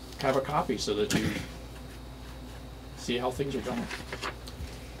want to have a copy so that you see how things are going.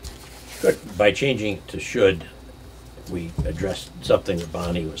 By changing it to should, we addressed something that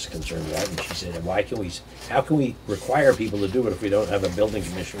Bonnie was concerned about, and she said, how can we require people to do it if we don't have a building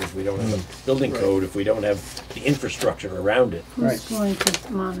commissioner, if we don't have a building Right. code, if we don't have the infrastructure around it? Who's Right. going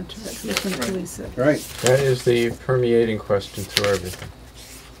to monitor it? Who's going to police it? Right. That is the permeating question through everything.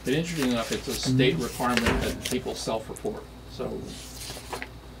 But interesting enough, it's a state requirement that people self-report. So,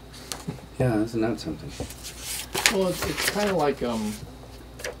 Yeah, isn't that something? well, it's kind of like, in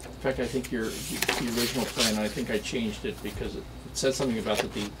fact, I think the original plan, I think I changed it because it said something about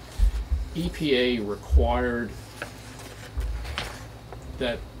that the EPA required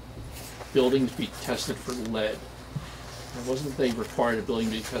that buildings be tested for lead. It wasn't that they required a building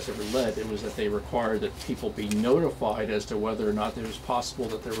to be tested for lead, it was that they required that people be notified as to whether or not it was possible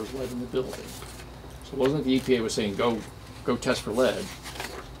that there was lead in the building. So it wasn't that the EPA was saying, go test for lead,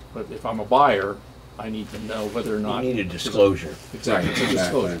 but if I'm a buyer, I need to know whether or not. You need a disclosure. Exactly, it's a Right,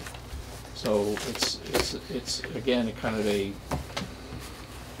 disclosure. exactly. So it's again, a kind of a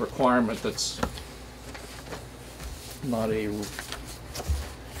requirement that's not a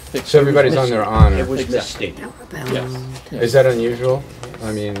fixed. So everybody's on their honor. It was Exactly. misstated. Yes. Is that unusual?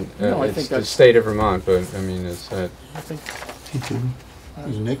 I mean, No, I it's think the that's- state of Vermont, but I mean, it's that. I think,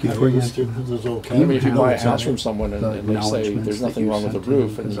 Nick, you I think think this is okay? I mean, if you buy a It's house all- from someone and the they say acknowledgements there's that nothing you wrong with the sent to him, roof,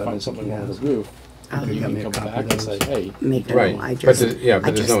 and because you I find don't something think wrong he with has the roof, Oh, then you got can me a come copy back of and say, those. hey, Make it Right, all, I but just,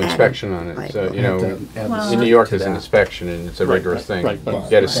 there's no added- inspection on Right. it, so, you know, Well, in New York there's an inspection and it's a Right, rigorous right, thing. right, but- You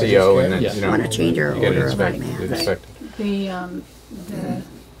get a CO and then, Yeah. you know, Wanna change our you get it order of inspected, math. inspected.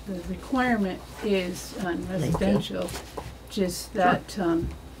 The requirement is on residential, just that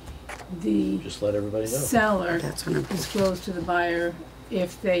the Just let everybody know. seller That's what I'm. disclose to the buyer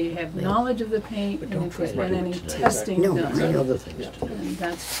if they have knowledge of the paint But and don't if there's try to been do any it tonight. testing No, There's done. other things to do. And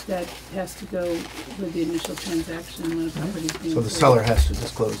that has to go with the initial transaction when a property's being So the sold. seller has to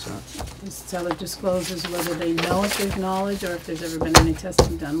disclose that. The seller discloses whether they know if there's knowledge or if there's ever been any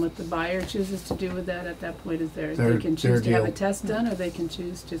testing done. What the buyer chooses to do with that at that point is theirs. They Their- can their choose to have a deal. test done, or they can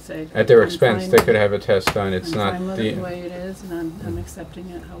choose to say. At their "I'm expense, fine they with could it. have a test done, it's I'm not fine with it the the, way it is, and I'm accepting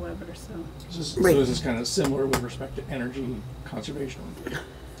it however, so. so Right. this is kind of similar with respect to energy conservation.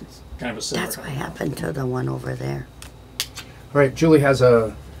 It's kind of a similar. That's what happened to the one over there. Right, Julie has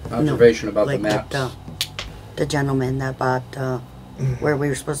a observation about the Like maps. the gentleman that bought, where we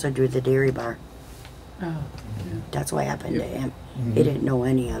were supposed to do the dairy bar. Oh, That's what happened to him. Mm-hmm. He didn't know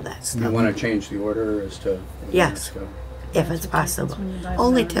any of that You stuff. want to change the order as to? where the Yes. maps go? If it's possible. that's when you buy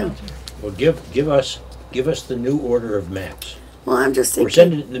Only the two. rental. Well, give us the new order of maps. Well, I'm just Or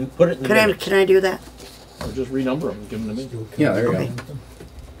thinking, send it, put it in the minutes. can I do that? Or just renumber them and give them to me. Yeah, there you Okay.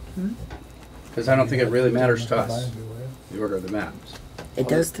 go. Because I don't think it really matters to us, the order of the maps. It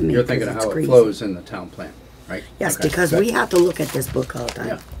does to me. You're 'cause thinking of it's how it greasy. flows in the town plan, right? Yes, Okay, because good. we have to look at this book all the time.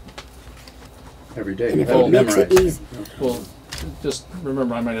 Yeah. Every day. And You if have it makes it memorized. easy, Well, just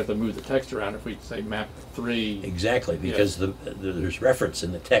remember, I might have to move the text around if we say map 3. Exactly, because there's reference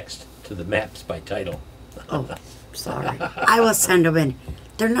in the text to the maps by title. oh, sorry. I will send them in.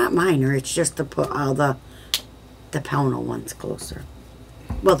 They're not minor, it's just to put all the Pownal ones closer.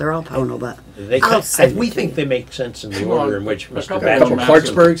 Well, they're all Pownal, but I'll send We it to think you. they make sense in the Well, order in which a Mr. couple A of couple maps Batchel.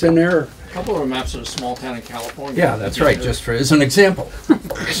 of- Clarksburgs in there? A couple of maps of a small town in California. Yeah, that's right, just for, as an example.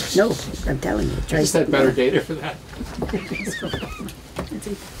 No, I'm telling you. I try just had something better else. data for that.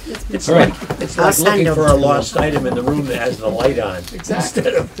 It's All right. like, it's I'll like send looking them for to a you. lost item in the room that has the light on. Exactly.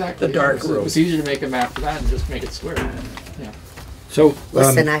 The dark room. It was easier to make a map for that and just make it square. Yeah. So,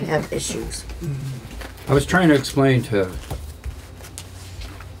 Listen, I have issues. I was trying to explain to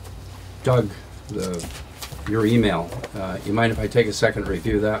Doug your email. You mind if I take a second to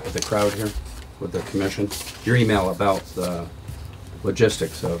review that with the crowd here, with the commission? Your email about the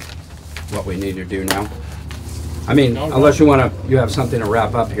logistics of what we need to do now. I mean, No, unless you have something to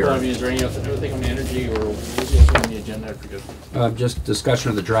wrap up here. Well, I mean, is there any other thing on the energy or what was the other thing on the agenda? I forget. Just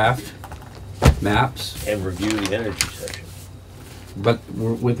discussion of the draft, maps. And review the energy section. But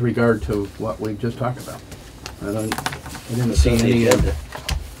with regard to what we just talked about, I didn't It's see on the any. agenda.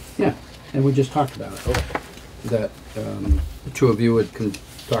 Yeah, and we just talked about it. That the two of you had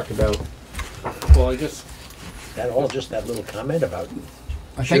talked about. Well, I guess, That all just that little comment about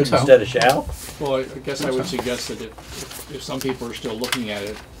I should think so. instead of shall? well, I guess I would suggest that if some people are still looking at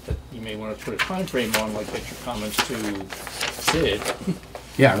it, that you may want to put a time frame on, like get your comments to Sid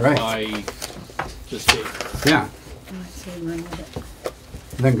Yeah, right. by this date. Yeah, I say run with it.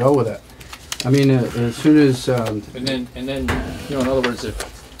 then go with it. I mean, as soon as And then, you know, in other words,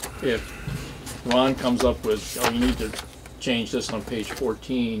 if Ron comes up with, oh, you need to change this on page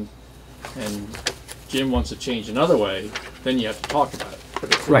 14, and Jim wants to change another way, then you have to talk about it.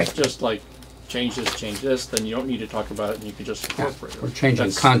 But if Right. it's just like, change this, then you don't need to talk about it, and you can just incorporate it. we're changing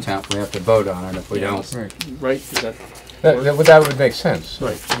That's- content, we have to vote on it. If we Yeah. don't, Right. Right, is that, That would make sense.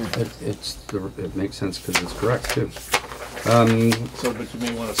 right, it makes sense because it's correct too. so, but you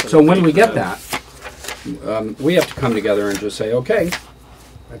may want to. So when we get that, we have to come together and just say, okay,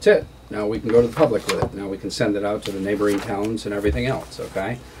 that's it. Now we can go to the public with it. Now we can send it out to the neighboring towns and everything else,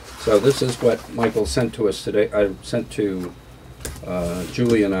 okay? So this is what Michael sent to us today. I sent to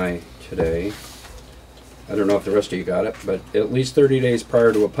Julie and I today. I don't know if the rest of you got it, but at least 30 days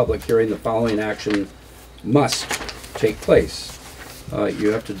prior to a public hearing, the following action must take place. You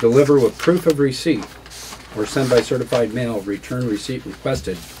have to deliver with proof of receipt or send by certified mail, return receipt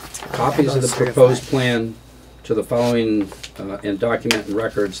requested, copies of the proposed plan to the following and document and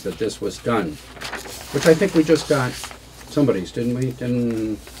records that this was done. Which I think we just got somebody's, didn't we?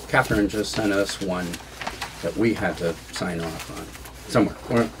 Didn't Catherine just sent us one that we had to sign off on? Somewhere,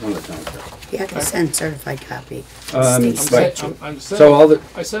 one of the towns there. You have to send certified copy. Um, State right. statute. I'm So all the,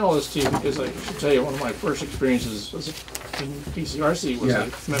 I sent all this to you because I should tell you, one of my first experiences was in DCRC was Yeah.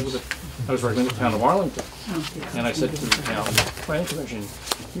 I met with I was working in the town of Arlington, Oh, yeah. and I said to the town planning commission,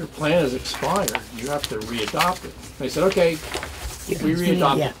 your plan is expired, you have to re-adopt it. They said, okay, we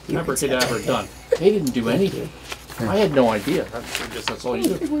re-adopt Yeah, it, you never can could say ever that. done. They didn't do anything. I had no idea. I guess that's all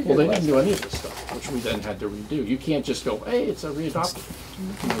you do. Well, they didn't do any of this stuff, which we then had to redo. You can't just go, hey, it's a re-adopted.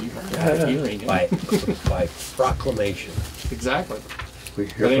 You know, you have to have a hearing. By proclamation. Exactly. we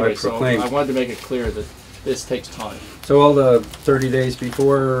But hereby anyway, so proclaim. I wanted to make it clear that this takes time. So all the 30 days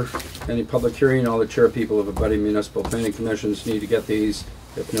before any public hearing, all the chair people of abutting municipal planning commissions need to get these.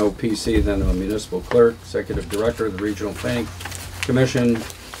 If no PC, then a municipal clerk, executive director of the regional planning commission.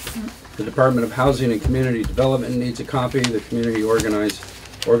 The Department of Housing and Community Development needs a copy. The community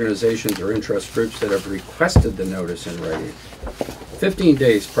organizations or interest groups that have requested the notice in writing. 15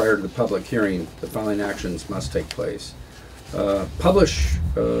 days prior to the public hearing, the following actions must take place. Publish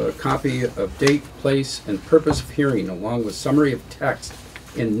a copy of date, place, and purpose of hearing along with summary of text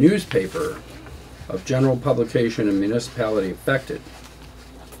in newspaper of general publication and municipality affected.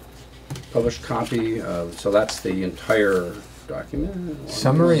 Publish copy of, so that's the entire document.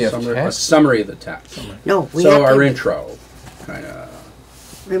 Summary of A text? summary of the text. No, we So have our to, intro, kind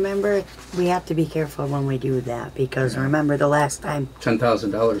of. remember, we have to be careful when we do that, because remember the last time,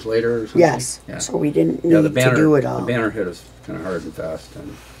 $10,000 later or something? yes, Yeah. so we didn't Yeah, need to do it all. The banner hit us kind of hard and fast,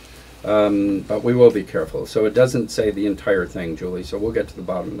 and but we will be careful. So it doesn't say the entire thing, Julie. So we'll get to the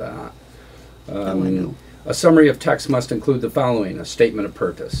bottom of that. I know. A summary of text must include the following: a statement of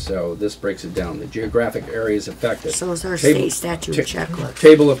purpose. So this breaks it down: the geographic areas affected, So is our Table- state statute ta- checklist.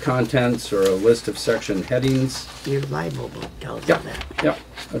 table of contents, or a list of section headings. Your Bible book tells you Yep. that. Yep.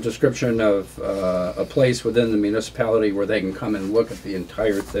 A description of a place within the municipality where they can come and look at the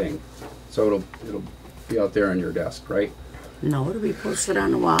entire thing. So it'll be out there on your desk, right? No, it'll be posted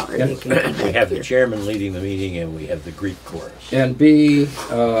on the wall. Or Yep. they can come We back have the here. chairman leading the meeting and we have the Greek chorus. And B,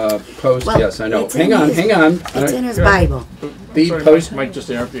 post, Well, yes, I know. it's in Hang on, his- hang on. It's in his Bible. Be Sorry, post- Mike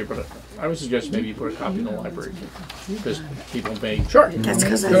just interrupted you, but I would suggest maybe you put a copy in the library, because people may, Sure. That's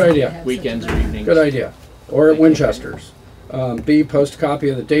because Good idea. weekends or evenings. Good idea. Or at Winchester's. B, post a copy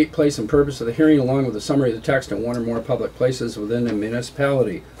of the date, place, and purpose of the hearing along with a summary of the text in one or more public places within the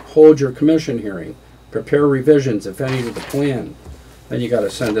municipality. Hold your commission hearing. Prepare revisions, if any, to the plan. Then you gotta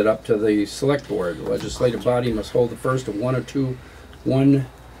send it up to the select board. The legislative body must hold the first of one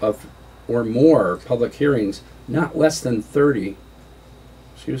of or more public hearings, not less than 30,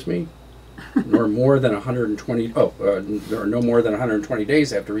 excuse me, nor more than 120, or no more than 120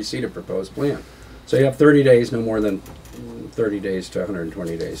 days after receipt of proposed plan. So you have 30 days, no more than 30 days to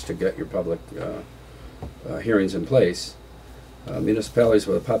 120 days to get your public hearings in place. Municipalities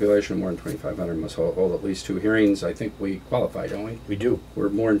with a population of more than 2,500 must hold at least 2 hearings. I think we qualify, don't we? We do. We're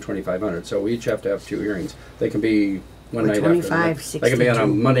more than 2,500, so we each have to have 2 hearings. They can be one Or night 25, after. They can be on a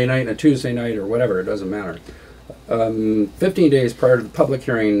 62. Monday night and a Tuesday night or whatever. It doesn't matter. 15 days prior to the public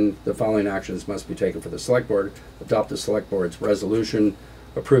hearing, the following actions must be taken for the select board. Adopt the select board's resolution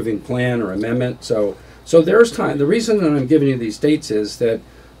approving plan or amendment. So there's time. The reason that I'm giving you these dates is that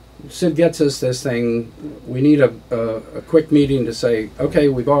Sid gets us this thing. We need a quick meeting to say, okay,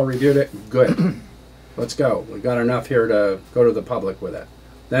 we've all reviewed it. Good. Let's go. We've got enough here to go to the public with it.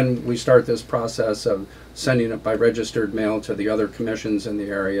 Then we start this process of sending it by registered mail to the other commissions in the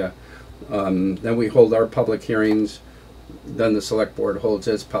area. Then we hold our public hearings. Then the select board holds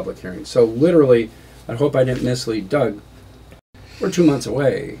its public hearings. So literally, I hope I didn't mislead Doug. We're 2 months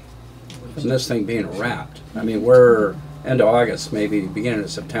away from this thing being wrapped. I mean, we're end of August, maybe beginning of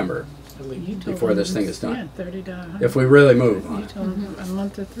September, before this thing is done. Yeah, 30 to 100. If we really move on You told him a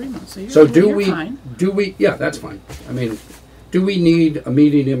month to 3 months. So you're fine. do we, yeah, that's fine. I mean, do we need a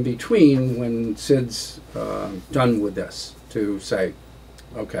meeting in between when Sid's done with this to say,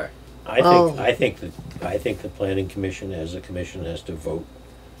 okay? I think the planning commission as a commission has to vote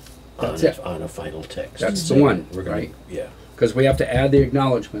on That's it. On a final text. That's the one, We're gonna, right? yeah. Because we have to add the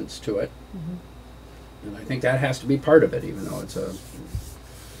acknowledgements to it. And I think that has to be part of it, even though it's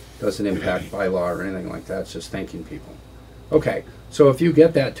doesn't impact bylaw or anything like that. It's just thanking people. Okay, so if you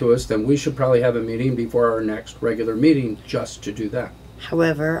get that to us, then we should probably have a meeting before our next regular meeting just to do that.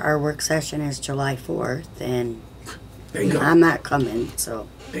 However, our work session is July 4th, and Bingo. I'm not coming, so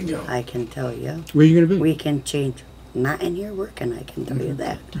Bingo. I can tell you. Where are you gonna be? We can change. Not in here working, I can tell you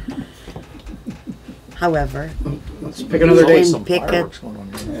that. However, Let's pick another date. and pick a, Yeah,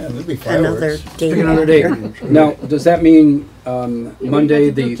 there'll be another fireworks. date. Pick another date. Now, does that mean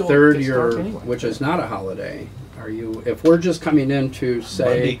Monday the 3rd, which is not a holiday? Are you, if we're just coming in to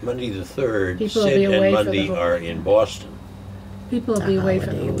say, Monday the 3rd, People will Sid be away and for the Monday whole are week. in Boston. People will be away for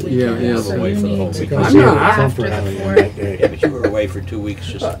the whole weekend. Yeah, so I'm away you for the whole need to week. be I'm not. after the 4th. Yeah, but you were away for 2 weeks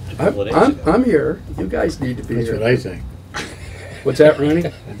just a couple of days ago. I'm here. You guys need to be That's here. what I think. What's that, Ronnie?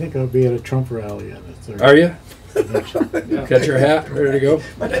 I think I'll be at a Trump rally on the 3rd. Are you? Got your hat ready to go?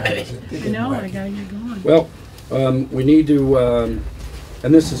 I know, I gotta get going. Well, we need to,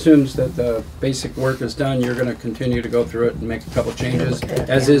 and this assumes that the basic work is done. You're going to continue to go through it and make a couple changes,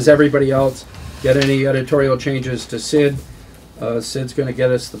 as is everybody else. Get any editorial changes to Sid. Sid's going to get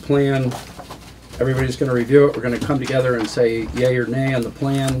us the plan. Everybody's going to review it. We're going to come together and say yay or nay on the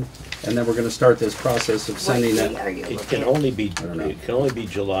plan, and then we're going to start this process of sending What it. date are you It looking can at? only be, don't know. it can only be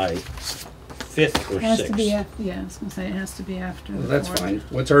July 5th or It has to be 6th. after, yeah, I was gonna say it has to be after Well, the that's 4th. fine.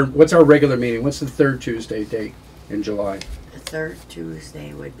 What's our regular meeting? What's the third Tuesday date in July? The third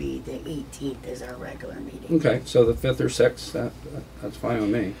Tuesday would be the 18th is our regular meeting. Okay, so the 5th or 6th, that's fine with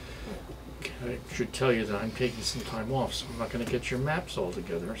me. I should tell you that I'm taking some time off, so I'm not gonna get your maps all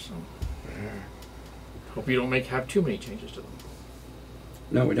together, so. Hope you don't have too many changes to them.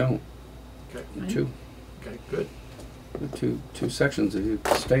 No, we don't. Okay, Two. okay, good, Two sections. If you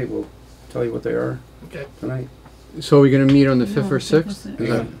stay, we'll tell you what they are okay. tonight. So are we gonna meet on the No, 5th or I think 6th? that's it. Is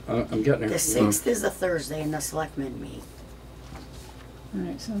that- I'm getting The there. 6th is a Thursday and the selectmen meet,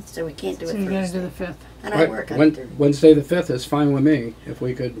 Alright, so so we can't do so it you gotta do Thursday. the 5th. And I work on Thursday. Wednesday the 5th is fine with me. If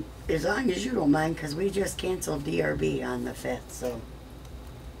we could, As long as you don't mind, because we just canceled DRB on the 5th, so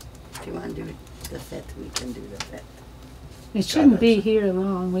if you want to do the 5th, we can do the 5th. It shouldn't be here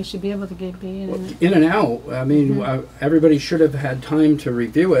long, we should be able to be in well, it. in and out. I mean, everybody should have had time to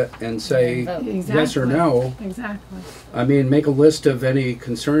review it and say Vote. yes or Exactly. no. Exactly. I mean, make a list of any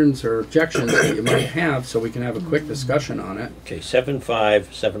concerns or objections that you might have, so we can have a quick discussion on it. Okay,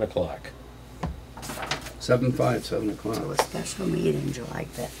 7/5, 7 o'clock. 7:05, 7 So o'clock. a special meeting July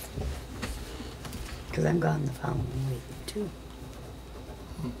 5th. Because I'm gone the following week, too.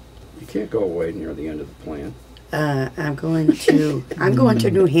 You can't go away near the end of the plan. I'm going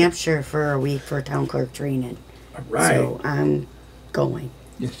to New Hampshire for a week for town clerk training. All right. So I'm going.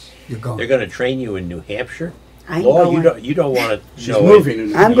 Yes, you're gone. They're gonna train you in New Hampshire? I'm Oh, going. you don't wanna She's know it. moving.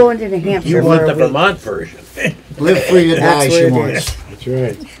 In I'm going to New Hampshire You for want a the week. Vermont version. Live free or die, That's she where it wants. That's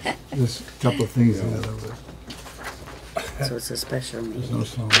right. There's a couple of things in there. So it's a special There's no meeting.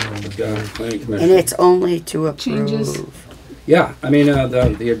 song on the Planning And Commission. it's only to approve Changes. Yeah, I mean,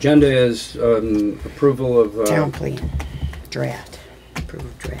 the agenda is approval of. town plan draft.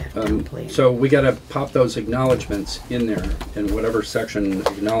 Approved draft town plan. So we gotta pop those acknowledgements in there, in whatever section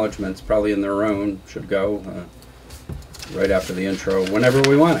acknowledgements, probably in their own, should go right after the intro, whenever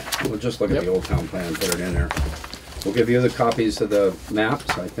we want it. We'll just look at the old town plan and put it in there. We'll give you the copies of the maps.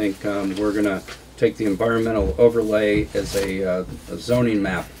 I think we're gonna take the environmental overlay as a zoning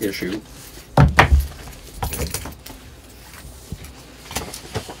map issue.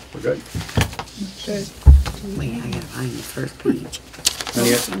 We're good. Good. Wait, I gotta find the first page.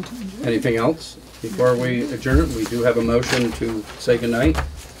 Anything else? before we adjourn, we do have a motion to say goodnight.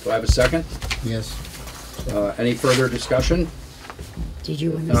 Do I have a second? Yes. Any further discussion? Did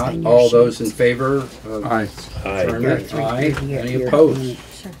you want to Not sign your all those in sheets? favor of Aye. Aye. adjournment? You're Aye. 3:30 Any you're opposed? doing it.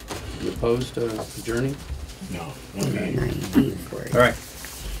 Sure. You opposed to adjourning? No. And then I need for it. All right.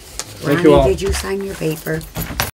 Thank you Ronnie, all. did you sign your paper?